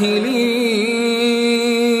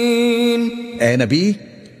الجاهلين. اے نبی،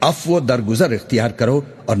 عفو درگزر اختیار کرو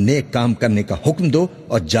اور نیک کام کرنے کا حکم دو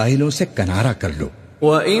اور جاہلوں سے کنارہ کر لو.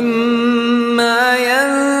 وَإِمَّا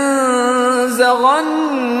يَنزَغَنَّكَ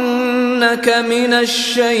مِنَ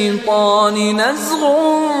الشَّيْطَانِ نَزْغٌ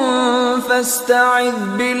فَاسْتَعِذْ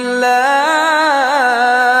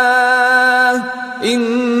بِاللَّهِ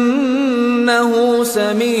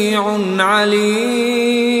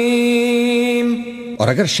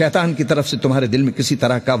اگر شیطان کی طرف سے تمہارے دل میں کسی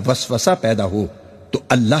طرح کا وسوسہ پیدا ہو تو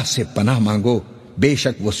اللہ سے پناہ مانگو، بے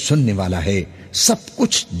شک وہ سننے والا ہے، سب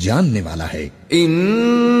کچھ جاننے والا ہے۔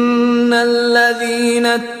 ان الذين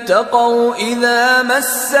اتقوا اذا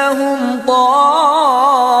مسهم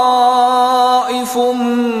طائف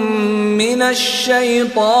من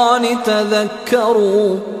الشيطان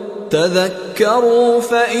تذكروا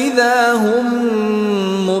فاذا هم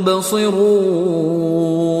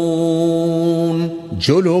مبصرون۔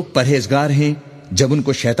 جو لوگ پرہیزگار ہیں جب ان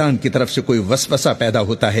کو شیطان کی طرف سے کوئی وسوسہ پیدا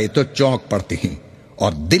ہوتا ہے تو چونک پڑتے ہیں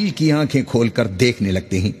اور دل کی آنکھیں کھول کر دیکھنے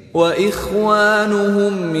لگتے ہیں۔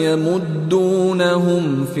 وَإِخْوَانُهُمْ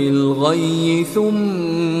يَمُدُّونَهُمْ فِي الْغَيِّ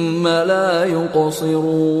ثُمَّ لَا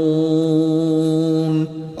يُقْصِرُونَ۔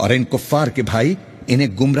 اور ان کفار کے بھائی انہیں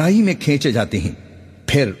گمراہی میں کھینچے جاتے ہیں،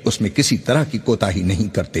 پھر اس میں کسی طرح کی کوتاہی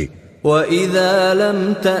نہیں کرتے۔ وَإِذَا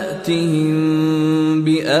لَمْ تَأْتِهِمْ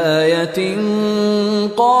بِآيَةٍ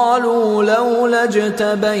قَالُوا لَوْلَا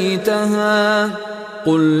اجْتَبَيْتَهَا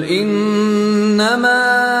قُلْ إِنَّمَا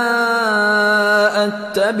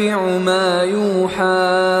أَتَّبِعُ مَا يُوحَى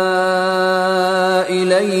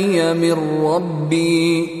إِلَيَّ مِنْ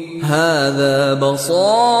رَبِّي هَذَا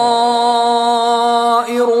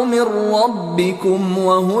بَصَائِرُ مِنْ رَبِّكُمْ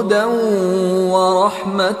وَهُدًى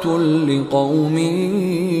وَرَحْمَةٌ لِقَوْمٍ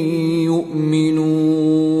يُؤْمِنُونَ۔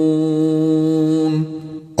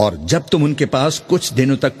 اور جب تم ان کے پاس کچھ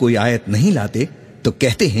دنوں تک کوئی آیت نہیں لاتے تو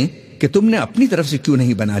کہتے ہیں کہ تم نے اپنی طرف سے کیوں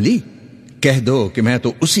نہیں بنا لی؟ کہہ دو کہ میں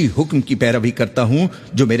تو اسی حکم کی پیروی کرتا ہوں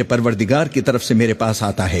جو میرے پروردگار کی طرف سے میرے پاس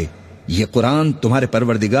آتا ہے۔ یہ قرآن تمہارے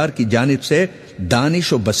پروردگار کی جانب سے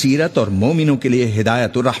دانش و بصیرت اور مومنوں کے لیے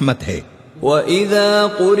ہدایت و رحمت ہے۔ وَإِذَا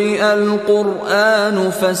قُرِئَ الْقُرْآنُ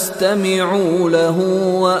فَاسْتَمِعُوا لَهُ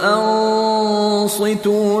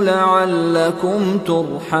وَأَنصِتُوا لَعَلَّكُمْ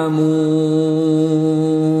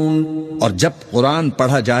تُرْحَمُونَ۔ اور جب قرآن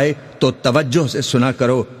پڑھا جائے تو توجہ سے سنا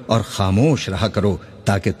کرو اور خاموش رہا کرو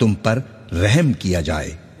تاکہ تم پر رحم کیا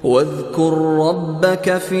جائے۔ وَاذْكُرْ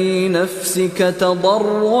رَبَّكَ فِي نَفْسِكَ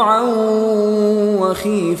تَضَرُّعًا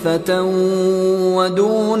وَخِيفَةً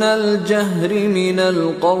وَدُونَ الْجَهْرِ مِنَ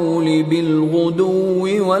الْقَوْلِ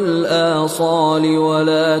بِالْغُدُوِّ وَالْآصَالِ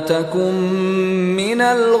وَلَا تَكُن مِّنَ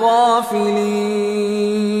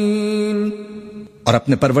الْغَافِلِينَ۔ اور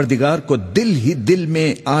اپنے پروردگار کو دل ہی دل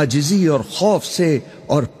میں عاجزی اور خوف سے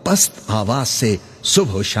اور پست آواز سے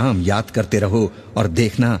صبح و شام یاد کرتے رہو اور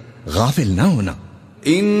دیکھنا غافل نہ ہونا۔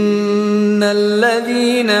 ان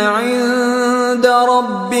الذين عند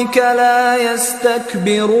ربك لا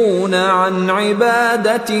يستكبرون عن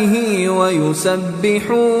عبادته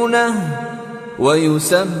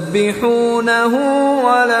ويسبحونه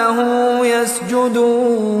وله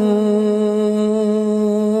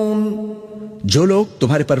يسجدون۔ جو لوگ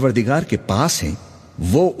تمہارے پروردگار کے پاس ہیں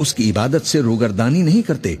وہ اس کی عبادت سے روگردانی نہیں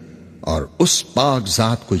کرتے اور اس پاک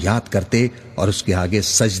ذات کو یاد کرتے اور اس کے آگے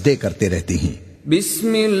سجدے کرتے رہتے ہیں۔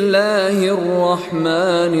 بسم اللہ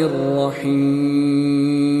الرحمن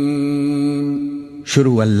الرحیم۔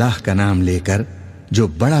 شروع اللہ کا نام لے کر جو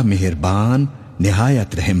بڑا مہربان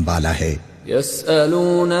نہایت رحم والا ہے۔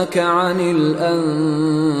 یسألونک عن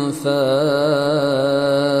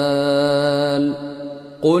الانفال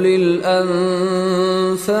قل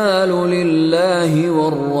الانفال للہ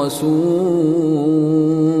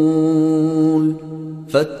والرسول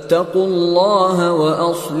فاتقوا اللہ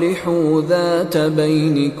واصلحوا ذات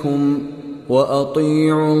بینکم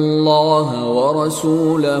وَأَطِيعُوا اللَّهَ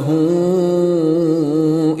وَرَسُولَهُ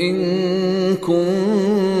إِن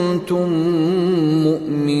كُنتُم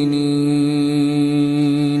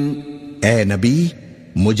مُؤْمِنِينَ۔ اے نبی،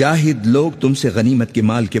 مجاہد لوگ تم سے غنیمت کے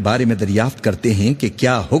مال کے بارے میں دریافت کرتے ہیں کہ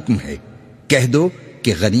کیا حکم ہے۔ کہہ دو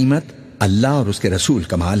کہ غنیمت اللہ اور اس کے رسول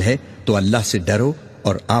کا مال ہے، تو اللہ سے ڈرو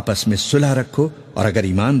اور آپس میں صلح رکھو، اور اگر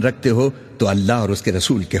ایمان رکھتے ہو تو اللہ اور اس کے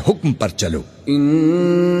رسول کے حکم پر چلو۔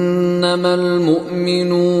 انما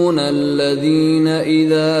المؤمنون الذين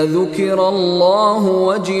اذا ذكر الله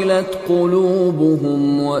وجلت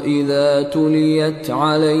قلوبهم واذا تليت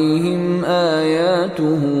عليهم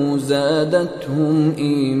آياته زادتهم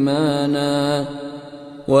ايمانا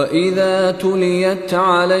وَإِذَا تُلِيَتْ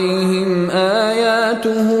عَلَيْهِمْ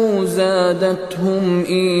آيَاتُهُ زَادَتْهُمْ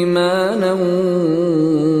إِيمَانًا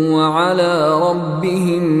وَعَلَى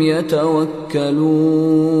رَبِّهِمْ يَتَوَكَّلُونَ۔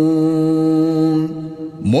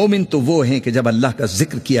 مومن تو وہ ہیں کہ جب اللہ کا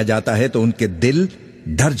ذکر کیا جاتا ہے تو ان کے دل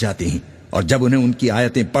ڈر جاتے ہیں، اور جب انہیں ان کی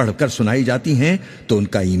آیتیں پڑھ کر سنائی جاتی ہیں تو ان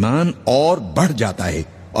کا ایمان اور بڑھ جاتا ہے،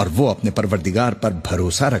 اور وہ اپنے پروردگار پر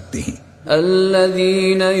بھروسہ رکھتے ہیں۔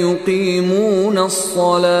 الذين يقيمون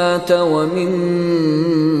الصلاة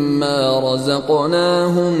ومما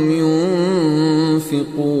رزقناهم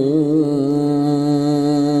ينفقون۔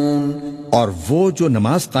 اور وہ جو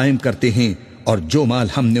نماز قائم کرتے ہیں اور جو مال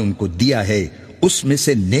ہم نے ان کو دیا ہے اس میں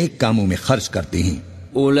سے نیک کاموں میں خرچ کرتے ہیں،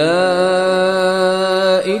 اولئک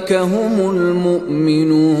هم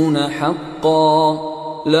المؤمنون حقا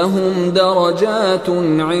لهم درجات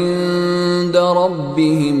عند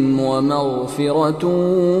ربهم ومغفرة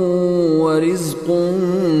ورزق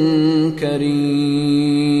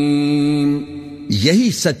کریم۔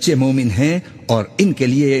 یہی سچے مومن ہیں اور ان کے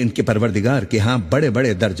لیے ان کے پروردگار کے ہاں بڑے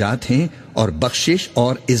بڑے درجات ہیں اور بخشش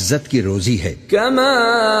اور عزت کی روزی ہے۔ كما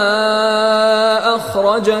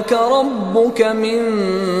اخرجك ربك من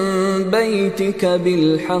بيتك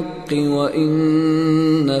بالحق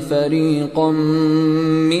وان فريقا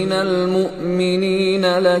من المؤمنين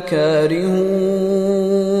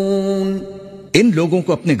لكارهون۔ ان لوگوں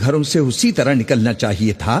کو اپنے گھروں سے اسی طرح نکلنا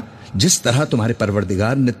چاہیے تھا جس طرح تمہارے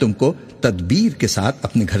پروردگار نے تم کو تدبیر کے ساتھ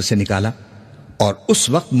اپنے گھر سے نکالا، اور اس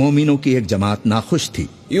وقت مومنوں کی ایک جماعت ناخوش تھی۔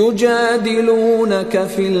 يجادلونك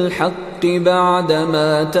في الحق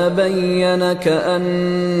بعدما تبين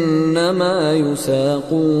كأنما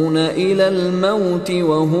يساقون إلى الموت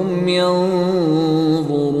وهم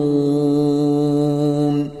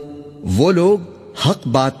ينظرون۔ وہ لوگ حق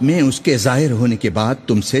بات میں اس کے ظاہر ہونے کے بعد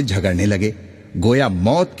تم سے جھگڑنے لگے، گویا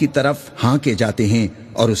موت کی طرف ہانکے جاتے ہیں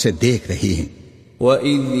اور اسے دیکھ رہے ہیں۔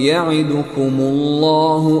 وَإِذْ يَعِدُكُمُ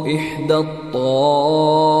اللَّهُ إِحْدَى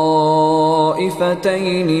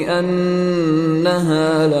الطَّائِفَتَيْنِ أَنَّهَا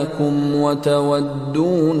لَكُمْ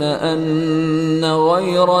وَتَوَدُّونَ أَنَّ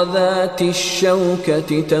غَيْرَ ذَاتِ الشَّوْكَةِ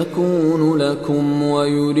تَكُونُ لَكُمْ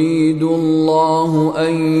وَيُرِيدُ اللَّهُ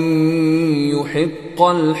أَن يُحِقَّ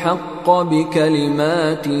الْحَقَّ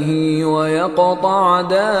بِكَلِمَاتِهِ وَيَقْطَعَ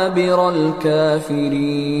دَابِرَ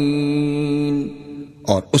الْكَافِرِينَ۔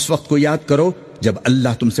 اور اس وقت کو یاد کرو جب اللہ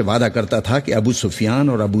تم سے وعدہ کرتا تھا کہ ابو سفیان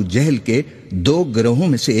اور ابو جہل کے دو گروہوں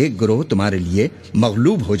میں سے ایک گروہ تمہارے لیے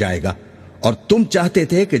مغلوب ہو جائے گا، اور تم چاہتے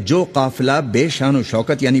تھے کہ جو قافلہ بے شان و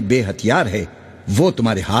شوکت یعنی بے ہتھیار ہے وہ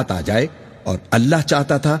تمہارے ہاتھ آ جائے، اور اللہ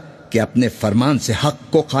چاہتا تھا کہ اپنے فرمان سے حق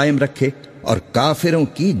کو قائم رکھے اور کافروں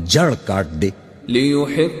کی جڑ کاٹ دے۔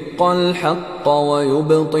 لِيُحِقَّ الْحَقَّ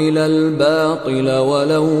وَيُبْطِلَ الْبَاطِلَ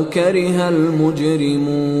وَلَوْ كَرِهَ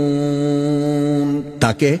الْمُجْرِمُونَ،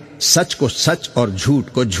 تاکہ سچ کو سچ اور جھوٹ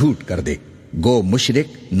کو جھوٹ کر دے، گو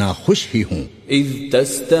مشرک ناخوش ہی ہوں۔ اذ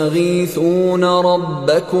تستغیثون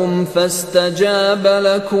ربکم فاستجاب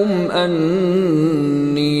لکم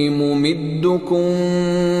انی ممدکم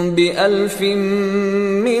بألف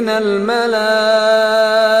من الملائکة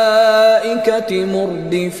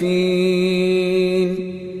مردفین۔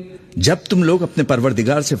 جب تم لوگ اپنے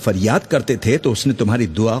پروردگار سے فریاد کرتے تھے تو اس نے تمہاری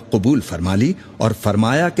دعا قبول فرما لی اور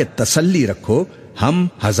فرمایا کہ تسلی رکھو، ہم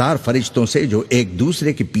 1000 فرشتوں سے جو ایک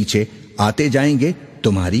دوسرے کے پیچھے آتے جائیں گے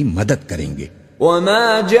تمہاری مدد کریں گے۔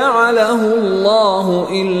 وما جعله الله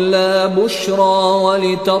إلا بشرى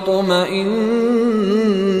ولتطمئن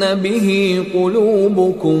به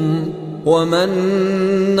قلوبكم وما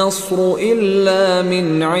النصر إلا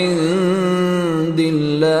من عند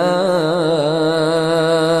الله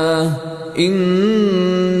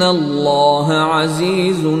إن الله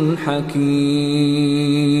عزيز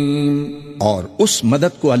حكيم۔ اور اس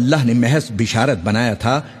مدد کو اللہ نے محض بشارت بنایا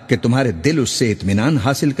تھا کہ تمہارے دل اس سے اطمینان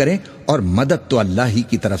حاصل کریں، اور مدد تو اللہ ہی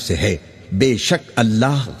کی طرف سے ہے، بے شک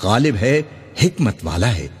اللہ غالب ہے، حکمت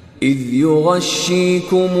والا ہے۔ اذ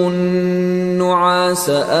يغشيكم النعاس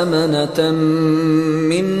أمنة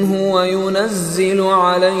منه وينزل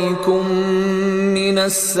عليكم من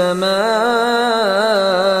السماء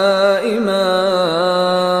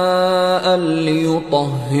ماء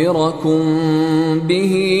ليطهركم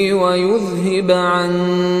به ويذهب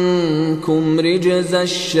عنكم رجز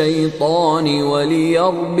الشيطان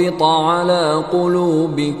وليربط على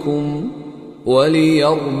قلوبكم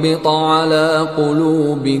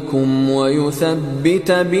ويثبت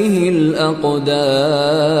به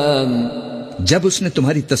الأقدام۔ جب اس نے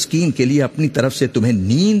تمہاری تسکین کے لیے اپنی طرف سے تمہیں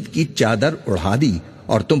نیند کی چادر اڑا دی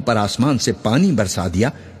اور تم پر آسمان سے پانی برسا دیا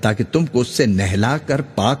تاکہ تم کو اس سے نہلا کر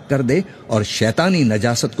پاک کر دے اور شیطانی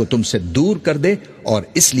نجاست کو تم سے دور کر دے، اور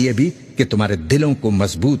اس لیے بھی کہ تمہارے دلوں کو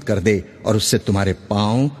مضبوط کر دے اور اس سے تمہارے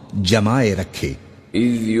پاؤں جمائے رکھے۔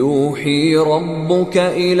 اذ يوحي ربك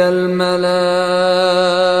إلى الملائكة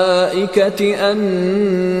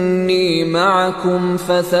أني معكم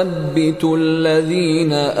فثبتوا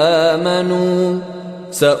الذين آمنوا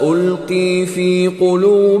سألقي في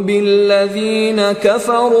قلوب الذين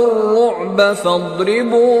كفروا الرعب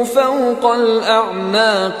فاضربوا فوق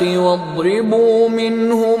الأعناق واضربوا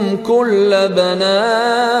منهم كل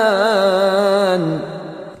بنان۔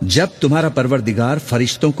 جب تمہارا پروردگار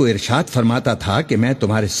فرشتوں کو ارشاد فرماتا تھا کہ میں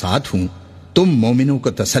تمہارے ساتھ ہوں، تم مومنوں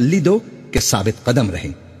کو تسلی دو کہ ثابت قدم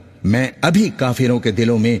رہیں، میں ابھی کافروں کے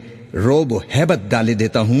دلوں میں روب و ہیبت ڈالے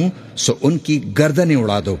دیتا ہوں، سو ان کی گردنیں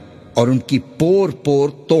اڑا دو اور ان کی پور پور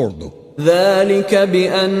توڑ دو۔ ذلك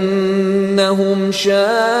بأنهم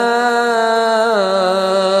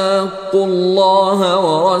شاقوا الله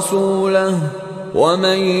ورسوله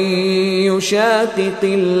ومن يشاقق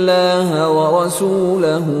الله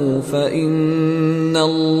ورسوله فإن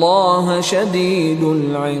الله شديد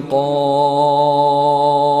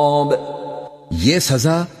العقاب۔ یہ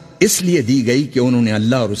سزا اس لیے دی گئی کہ انہوں نے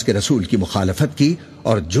اللہ اور اس کے رسول کی مخالفت کی،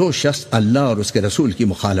 اور جو شخص اللہ اور اس کے رسول کی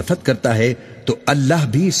مخالفت کرتا ہے تو اللہ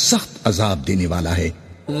بھی سخت عذاب دینے والا ہے۔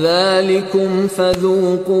 ذلكم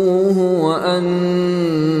فذوقوه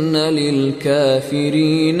وأن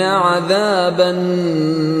للكافرين عذاب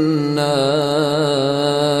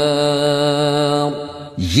النار۔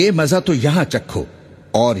 یہ مزہ تو یہاں چکھو،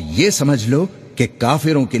 اور یہ سمجھ لو کہ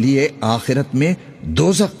کافروں کے لیے آخرت میں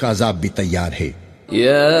دوزخ کا عذاب بھی تیار ہے۔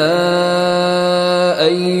 يا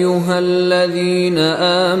أيها الذين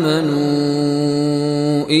آمنوا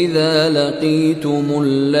إذا لقيتم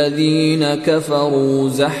الذين كفروا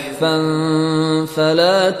زحفا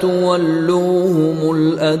فلا تولوهم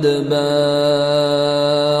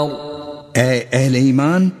الأدبار۔ اے اہل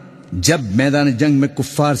ایمان، جب میدان جنگ میں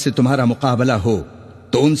کفار سے تمہارا مقابلہ ہو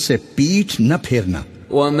تو ان سے پیٹھ نہ پھیرنا۔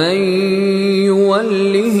 ومن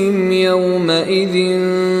يولهم يومئذ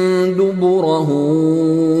دبره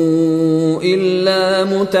إلا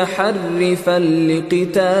متحرفا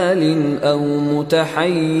لقتال أو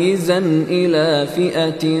متحيزا إلى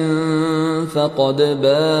فئة فقد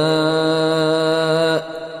باء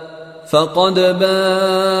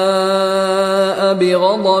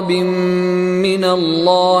بغضب من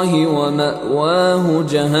الله ومأواه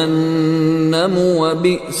جهنم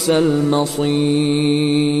وبئس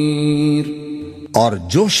المصير۔ اور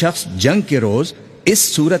جو شخص جنگ کے روز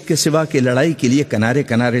اس صورت کے سوا کہ لڑائی کے لیے کنارے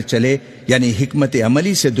کنارے چلے، یعنی حکمت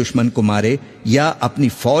عملی سے دشمن کو مارے یا اپنی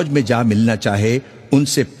فوج میں جا ملنا چاہے، ان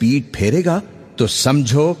سے پیٹ پھیرے گا تو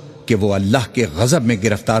سمجھو کہ وہ اللہ کے غضب میں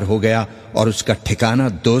گرفتار ہو گیا، اور اس کا ٹھکانہ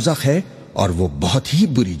دوزخ ہے، اور وہ بہت ہی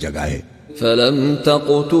بری جگہ ہے۔ فلم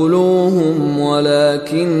تقتلوهم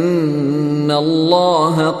ولكن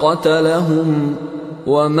الله قتلهم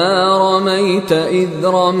وما رميت إذ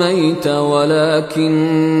رميت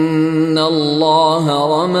ولكن الله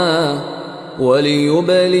رمى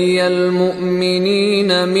وليبلي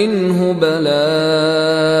المؤمنين منه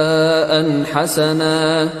بلاء حسنا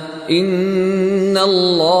ان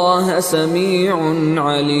اللہ سمیع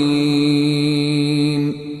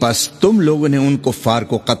علیم۔ پس تم لوگوں نے ان کفار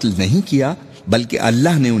کو قتل نہیں کیا بلکہ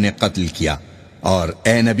اللہ نے انہیں قتل کیا، اور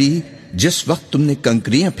اے نبی جس وقت تم نے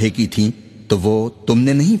کنکریاں پھینکی تھیں تو وہ تم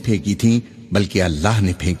نے نہیں پھینکی تھیں بلکہ اللہ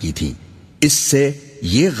نے پھینکی تھیں۔ اس سے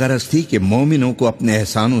یہ غرض تھی کہ مومنوں کو اپنے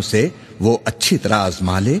احسانوں سے وہ اچھی طرح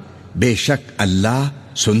آزما لے، بے شک اللہ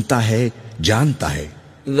سنتا ہے، جانتا ہے۔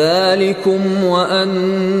 ذالکم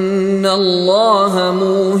وان اللہ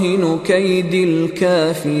موہن کید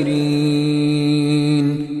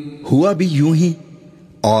الکافرین۔ ہوا بھی یوں ہی،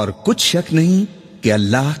 اور کچھ شک نہیں کہ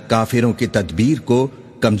اللہ کافروں کی تدبیر کو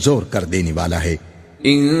کمزور کر دینے والا ہے۔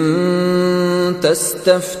 ان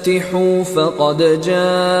تستفتحوا فقد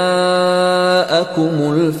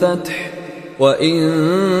جاءکم الفتح وَإِن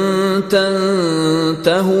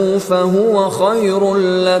تَنْتَهُوا فَهُوَ خَيْرٌ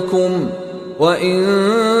لَكُمْ وَإِن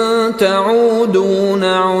تَعُودُوا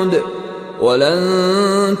نَعُدْ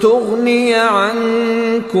وَلَن تُغْنِيَ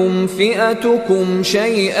عَنْكُمْ فِئَتُكُمْ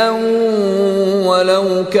شَيْئًا وَلَوْ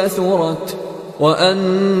كَثُرَتْ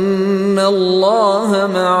وَأَنَّ اللَّهَ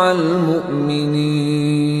مَعَ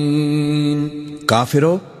الْمُؤْمِنِينَ۔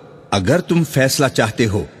 کافرو، اگر تم فیصلہ چاہتے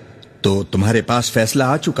ہو تو تمہارے پاس فیصلہ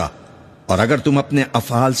آ چکا، اور اگر تم اپنے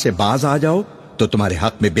افعال سے باز آ جاؤ تو تمہارے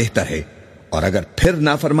حق میں بہتر ہے، اور اگر پھر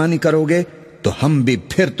نافرمانی کرو گے تو ہم بھی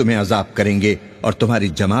پھر تمہیں عذاب کریں گے، اور تمہاری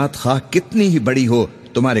جماعت خواہ کتنی ہی بڑی ہو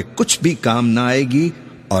تمہارے کچھ بھی کام نہ آئے گی،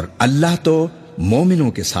 اور اللہ تو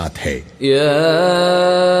مومنوں کے ساتھ ہے۔ یا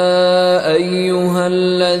ایھا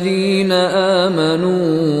الذین آمنوا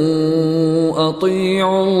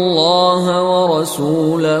اطیعوا اللہ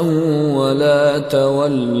ورسولہ ولا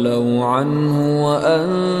تولوا عنہ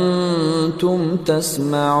وانتم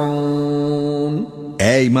تسمعون۔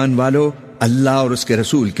 اے ایمان والو، اللہ اور اس کے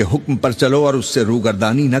رسول کے حکم پر چلو اور اس سے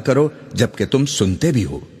روگردانی نہ کرو جبکہ تم سنتے بھی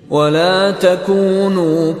ہو۔ ولا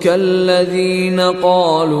تكونوا كالذين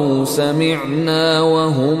قالوا سمعنا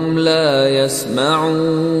وهم لا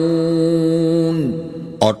يسمعون۔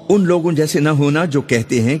 اور ان لوگوں جیسے نہ ہونا جو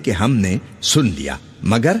کہتے ہیں کہ ہم نے سن لیا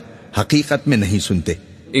مگر حقیقت میں نہیں سنتے۔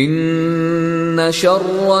 ان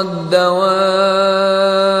شر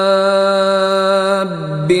الدواب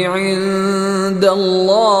الدَّابِّ عِندَ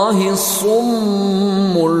اللَّهِ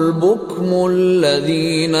الصُّمُّ الْبُكْمُ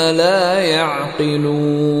الَّذِينَ لَا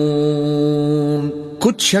يَعْقِلُونَ۔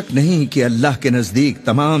 کچھ شک نہیں کہ اللہ کے نزدیک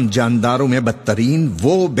تمام جانداروں میں بدترین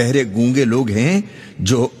وہ بہرے گونگے لوگ ہیں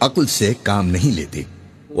جو عقل سے کام نہیں لیتے۔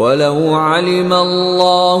 وَلَوْ عَلِمَ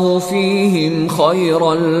اللَّهُ فِيهِمْ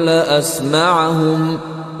خَيْرًا لَأَسْمَعَهُمْ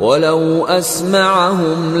وَلَوْ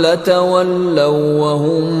أَسْمَعَهُمْ لَتَوَلَّوْا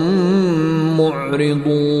وَهُمْ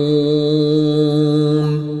مُعْرِضُونَ۔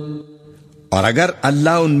 اور اگر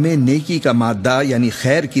اللہ ان میں نیکی کا مادہ یعنی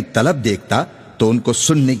خیر کی طلب دیکھتا تو ان کو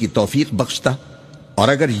سننے کی توفیق بخشتا، اور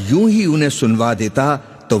اگر یوں ہی انہیں سنوا دیتا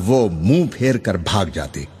تو وہ منہ پھیر کر بھاگ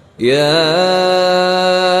جاتے۔ يا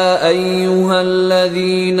أيها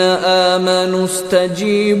الذين آمنوا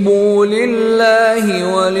استجيبوا لله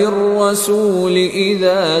وللرسول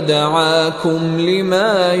إذا دعاكم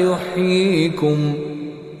لما يحييكم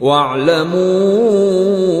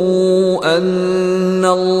واعلموا أن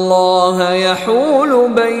الله يحول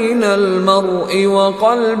بين المرء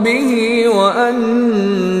وقلبه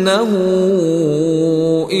وأنه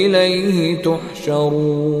إليه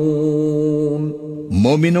تحشرون۔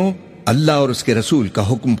 مومنو، اللہ اور اس کے رسول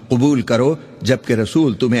کا حکم قبول کرو جبکہ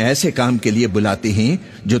رسول تمہیں ایسے کام کے لیے بلاتے ہیں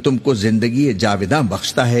جو تم کو زندگی جاوداں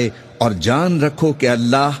بخشتا ہے، اور جان رکھو کہ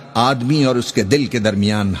اللہ آدمی اور اس کے دل کے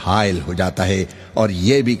درمیان حائل ہو جاتا ہے، اور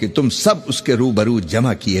یہ بھی کہ تم سب اس کے روبرو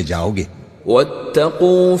جمع کیے جاؤ گے۔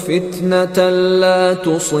 وَاتَّقُوا فِتْنَةً لَا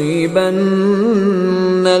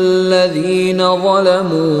تُصِيبَنَّ الَّذِينَ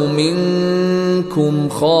ظَلَمُوا مِنكُمْ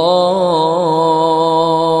خَاصَّةً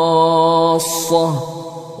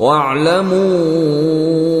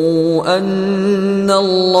وَاعْلَمُوا أَنَّ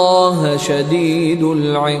اللَّهَ شَدِيدُ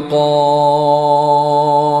الْعِقَابِ۔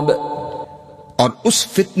 اور اس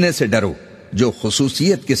فتنے سے ڈرو جو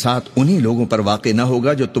خصوصیت کے ساتھ انہی لوگوں پر واقع نہ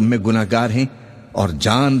ہوگا جو تم میں گناہگار ہیں، اور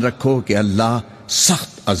جان رکھو کہ اللہ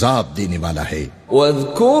سخت عذاب دینے والا ہے۔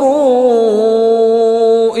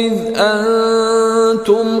 وَاذْكُرُوا إِذْ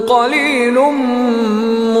أَنْتُمْ قَلِيلٌ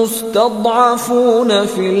مُسْتَضْعَفُونَ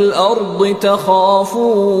فِي الْأَرْضِ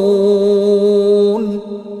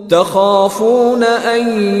تخافون أن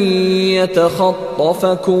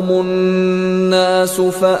يتخطفكم الناس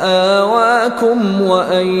فآواكم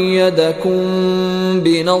وأيدكم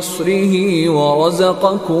بنصره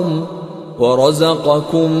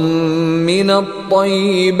ورزقكم من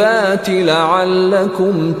الطيبات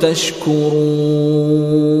لعلكم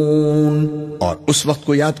تشكرون۔ اور اس وقت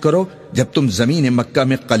کو یاد کرو جب تم زمین مکہ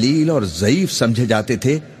میں قلیل اور ضعیف سمجھے جاتے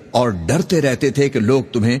تھے اور ڈرتے رہتے تھے کہ لوگ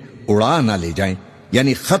تمہیں اڑا نہ لے جائیں،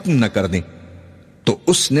 یعنی ختم نہ کر دیں، تو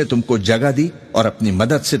اس نے تم کو جگہ دی اور اپنی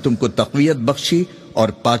مدد سے تم کو تقویت بخشی اور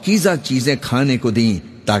پاکیزہ چیزیں کھانے کو دیں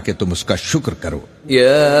تاکہ تم اس کا شکر کرو۔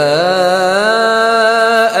 یا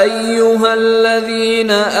ایھا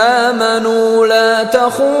الذین آمنوا لا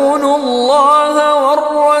تخونوا اللہ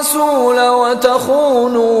والرسول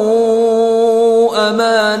وتخونوا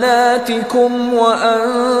اماناتکم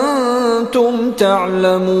وانتم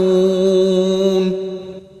تعلمون۔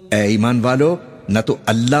 اے ایمان والو، نہ تو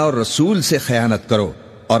اللہ اور رسول سے خیانت کرو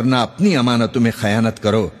اور نہ اپنی امانتوں میں خیانت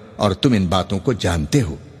کرو، اور تم ان باتوں کو جانتے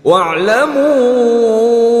ہو۔ وَاعْلَمُوا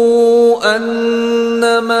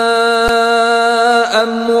أَنَّمَا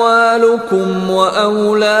أَمْوَالُكُمْ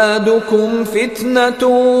وَأَوْلَادُكُمْ فِتْنَةٌ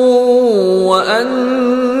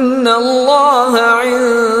وَأَنَّ اللَّهَ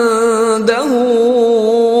عِندَهُ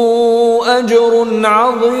أَجْرٌ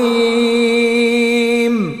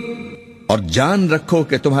عَظِيمٌ۔ اور جان رکھو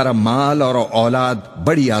کہ تمہارا مال اور اولاد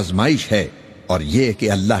بڑی آزمائش ہے، اور یہ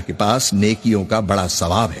کہ اللہ کے پاس نیکیوں کا بڑا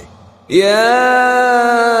ثواب ہے۔ یا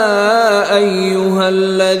ایھا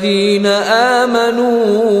الذین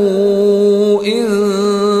آمنوا ان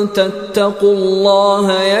تتقوا اللہ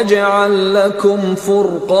یجعل لکم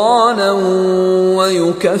فرقانا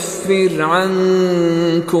ویکفر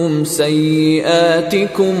عنکم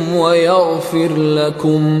سیئاتکم ویغفر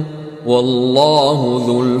لکم واللہ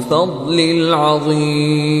ذو الفضل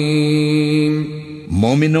العظیم۔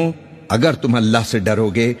 مومنو، اگر تم اللہ سے ڈرو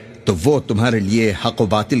گے تو وہ تمہارے لیے حق و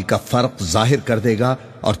باطل کا فرق ظاہر کر دے گا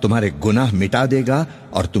اور تمہارے گناہ مٹا دے گا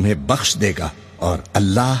اور تمہیں بخش دے گا، اور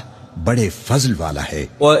اللہ بڑے فضل والا ہے۔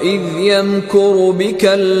 وَإِذْ يَمْكُرُ بِكَ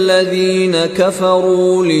الَّذِينَ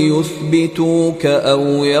كَفَرُوا لِيُثْبِتُوكَ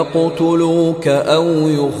أَوْ يَقْتُلُوكَ أَوْ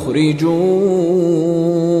يُخْرِجُوكَ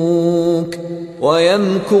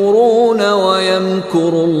وَيَمْكُرُونَ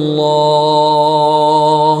وَيَمْكُرُ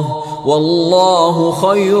اللَّهُ وَاللَّهُ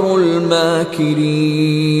خَيْرُ الْمَاكِرِينَ۔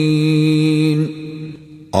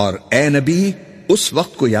 اور اے نبی، اس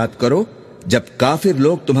وقت کو یاد کرو جب کافر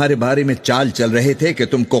لوگ تمہارے بارے میں چال چل رہے تھے کہ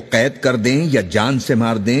تم کو قید کر دیں یا جان سے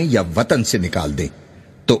مار دیں یا وطن سے نکال دیں،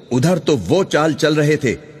 تو ادھر تو وہ چال چل رہے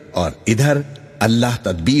تھے اور ادھر اللہ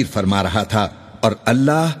تدبیر فرما رہا تھا، اور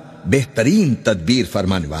اللہ بہترین تدبیر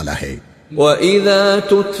فرمانے والا ہے۔ وَإِذَا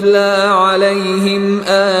تُتْلَى عَلَيْهِمْ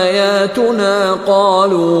آيَاتُنَا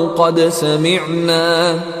قالوا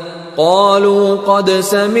قد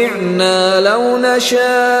سمعنا لو نشاء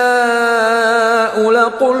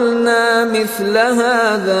لقلنا مثل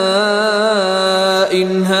هذا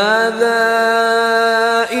إن هذا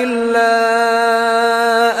إلا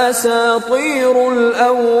أساطير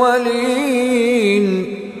الأولين۔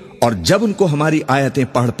 اور جب ان کو ہماری آیتیں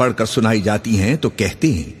پڑھ پڑھ کر سنائی جاتی ہیں تو کہتے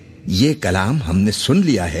ہیں یہ کلام ہم نے سن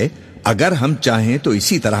لیا ہے، اگر ہم چاہیں تو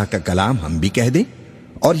اسی طرح کا کلام ہم بھی کہہ دیں،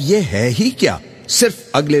 اور یہ ہے ہی کیا، صرف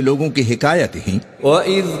اگلے لوگوں کی حکایت ہیں۔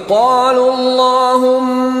 وَإِذْ قَالُوا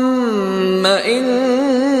اللَّهُمَّ إِن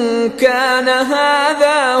كَانَ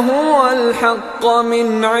هَذَا هُوَ الْحَقَّ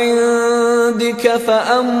مِنْ عِنْدِكَ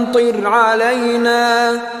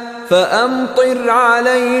فَأَمْطِرْ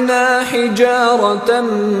عَلَيْنَا حِجَارَةً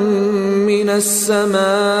مِّنَ السَّمَاءِ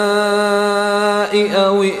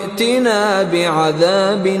أَوْ ائْتِنَا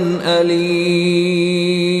بِعَذَابٍ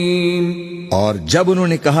أَلِيمٍ۔ اور جب انہوں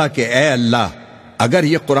نے کہا کہ اے اللہ، اگر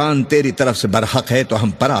یہ قرآن تیری طرف سے برحق ہے تو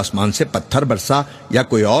ہم پر آسمان سے پتھر برسا یا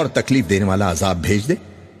کوئی اور تکلیف دینے والا عذاب بھیج دے۔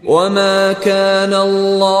 وَمَا كَانَ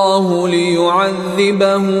اللَّهُ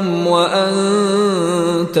لِيُعَذِّبَهُمْ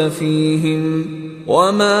وَأَنْتَ فِيهِمْ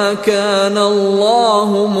وَمَا كَانَ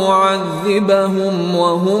اللَّهُ مُعَذِّبَهُمْ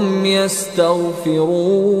وَهُمْ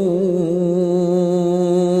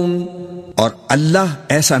يَسْتَغْفِرُونَ۔ اور اللہ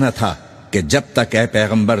ایسا نہ تھا کہ جب تک اے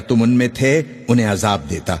پیغمبر تم ان میں تھے انہیں عذاب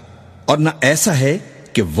دیتا، اور نہ ایسا ہے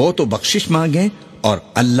کہ وہ تو بخشش مانگیں اور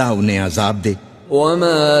اللہ انہیں عذاب دے۔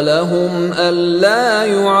 وَمَا لَهُمْ أَلَّا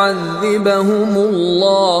يُعَذِّبَهُمُ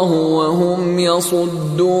اللَّهُ وَهُمْ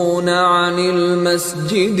يَصُدُّونَ عَنِ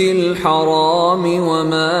الْمَسْجِدِ الْحَرَامِ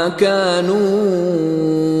وَمَا كَانُوا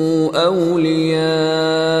أَوْلِيَاءَهُ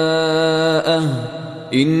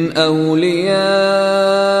إِنْ أَوْلِيَاؤُهُ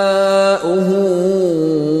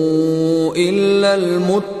إِلَّا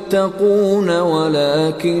الْمُتَّقُونَ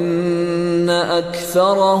وَلَكِنَّ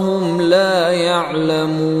أَكْثَرَهُمْ لَا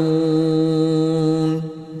يَعْلَمُونَ۔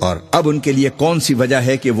 اور اب ان کے لیے کون سی وجہ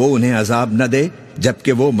ہے کہ وہ انہیں عذاب نہ دے،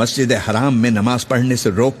 جبکہ وہ مسجد حرام میں نماز پڑھنے سے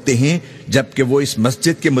روکتے ہیں، جبکہ وہ اس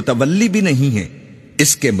مسجد کے متولی بھی نہیں ہیں۔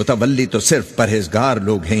 اس کے متولی تو صرف پرہیزگار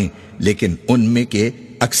لوگ ہیں، لیکن ان میں کے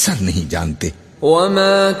اکثر نہیں جانتے۔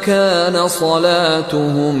 وَمَا كَانَ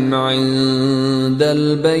صَلَاتُهُمْ عِندَ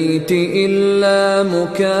الْبَيْتِ إِلَّا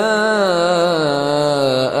مُكَاءً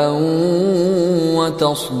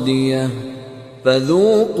وَتَصْدِيَةً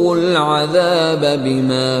فَذُوقُوا الْعَذَابَ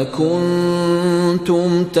بِمَا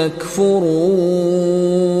كُنتُمْ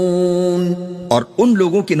تَكْفُرُونَ۔ اور ان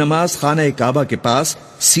لوگوں کی نماز خانہ کعبہ کے پاس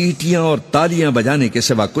سیٹیاں اور تالیاں بجانے کے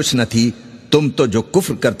سوا کچھ نہ تھی، تم تو جو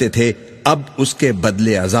کفر کرتے تھے اب اس کے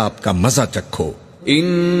بدلے عذاب کا مزہ چکھو۔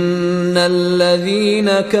 ان الذين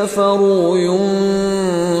كفروا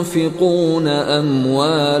ينفقون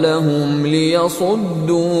اموالهم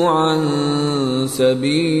ليصدوا عن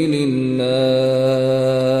سبيل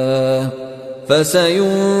الله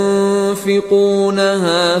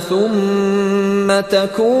فسينفقونها ثم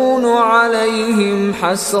تكون عليهم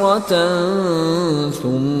حسرة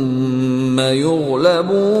ثم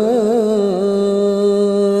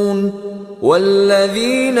يغلبون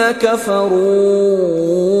والذين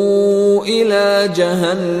كفروا إلى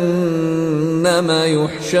جهنم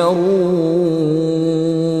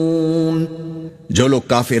يحشرون۔ جو لوگ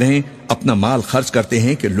کافر ہیں اپنا مال خرچ کرتے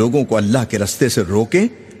ہیں کہ لوگوں کو اللہ کے رستے سے روکیں،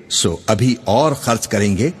 سو ابھی اور خرچ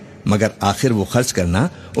کریں گے، مگر آخر وہ خرچ کرنا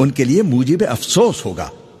ان کے لیے موجب افسوس ہوگا،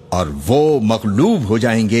 اور وہ مغلوب ہو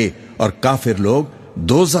جائیں گے اور کافر لوگ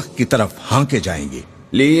دوزخ کی طرف ہانکے جائیں گے۔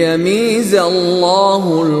 لِيَمِيزَ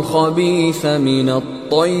اللَّهُ الْخَبِيثَ مِنَ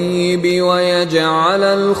الطَّيِّبِ وَيَجْعَلَ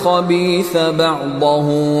الْخَبِيثَ بَعْضَهُ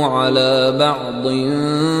عَلَى بَعْضٍ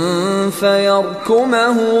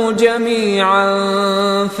فَيَرْكُمَهُ جَمِيعًا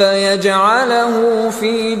فَيَجْعَلَهُ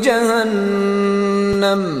فِي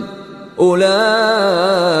جَهَنَّمَ أُولَئِكَ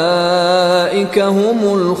هُمُ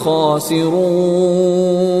الْخَاسِرُونَ۔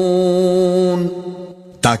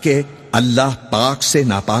 تاکہ اللہ پاک سے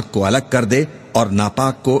ناپاک کو الگ کر دے اور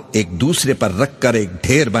ناپاک کو ایک دوسرے پر رکھ کر ایک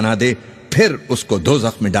ڈھیر بنا دے، پھر اس کو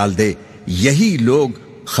دوزخ میں ڈال دے، یہی لوگ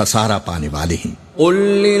خسارہ پانے والے ہیں۔ قل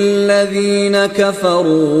للذین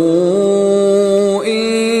کفروا ان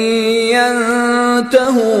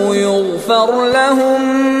ينتهوا يغفر لهم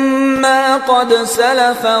ما قد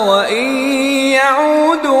سلف وإن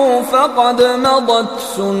يعودوا فقد مضت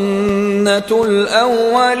سنة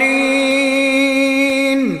الأولين.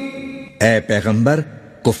 اے پیغمبر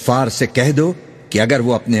کفار سے کہہ دو کہ اگر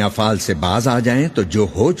وہ اپنے افعال سے باز آ جائیں تو جو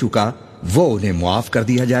ہو چکا وہ انہیں معاف کر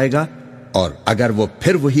دیا جائے گا، اور اگر وہ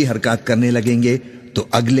پھر وہی حرکات کرنے لگیں گے تو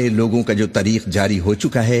اگلے لوگوں کا جو طریق جاری ہو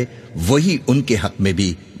چکا ہے وہی ان کے حق میں بھی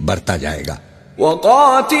برتا جائے گا.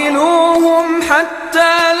 وقاتلوهم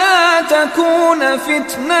حتى لا تكون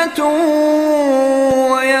فتنة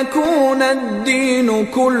ويكون الدين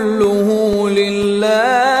كله لله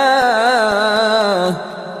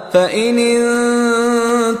فإن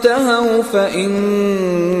انتهوا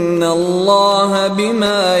فإن الله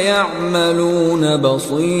بما يعملون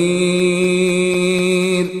بصير.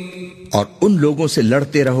 اور ان لوگوں سے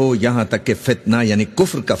لڑتے رہو یہاں تک کہ فتنہ یعنی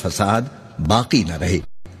کفر کا فساد باقی نہ رہے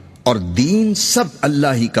اور دین سب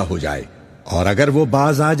اللہ ہی کا ہو جائے، اور اگر وہ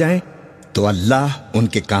باز آ جائیں تو اللہ ان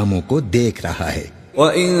کے کاموں کو دیکھ رہا ہے.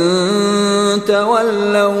 وَإِن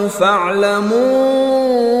تَوَلَّوْا فَاعْلَمُوا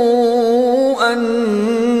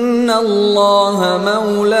أَنَّ اللَّهَ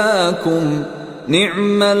مَوْلَاكُمْ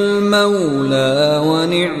نِعْمَ الْمَوْلَى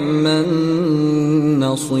وَنِعْمَ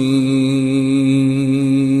النَّصِيرُ.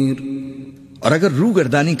 اور اگر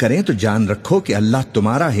روگردانی کریں تو جان رکھو کہ اللہ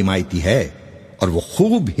تمہارا حمایتی ہے اور وہ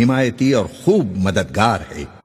خوب حمایتی اور خوب مددگار ہے.